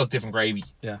Shevchenko's different gravy.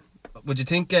 Yeah. Would you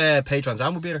think Paige Van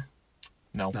Zandt would beat her?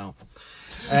 No.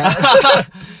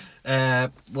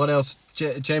 What else?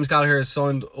 James Gallagher is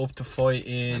signed up to fight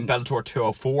in Bellator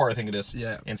 204, I think it is.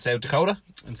 Yeah. In South Dakota.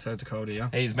 Yeah.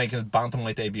 He's making his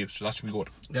bantamweight debut, so that should be good.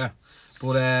 Yeah.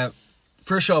 But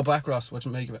first show back, Ross, what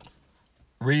you make of it?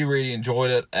 Really, really enjoyed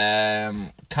it.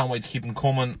 Can't wait to keep them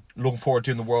coming. Looking forward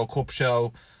to doing the World Cup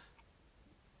show.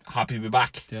 Happy to be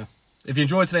back. Yeah. If you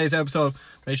enjoyed today's episode,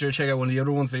 make sure to check out one of the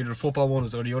other ones, either the football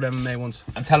ones or the other MMA ones.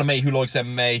 And tell a mate who likes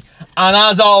MMA. And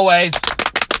as always,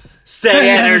 stay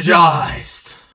energized.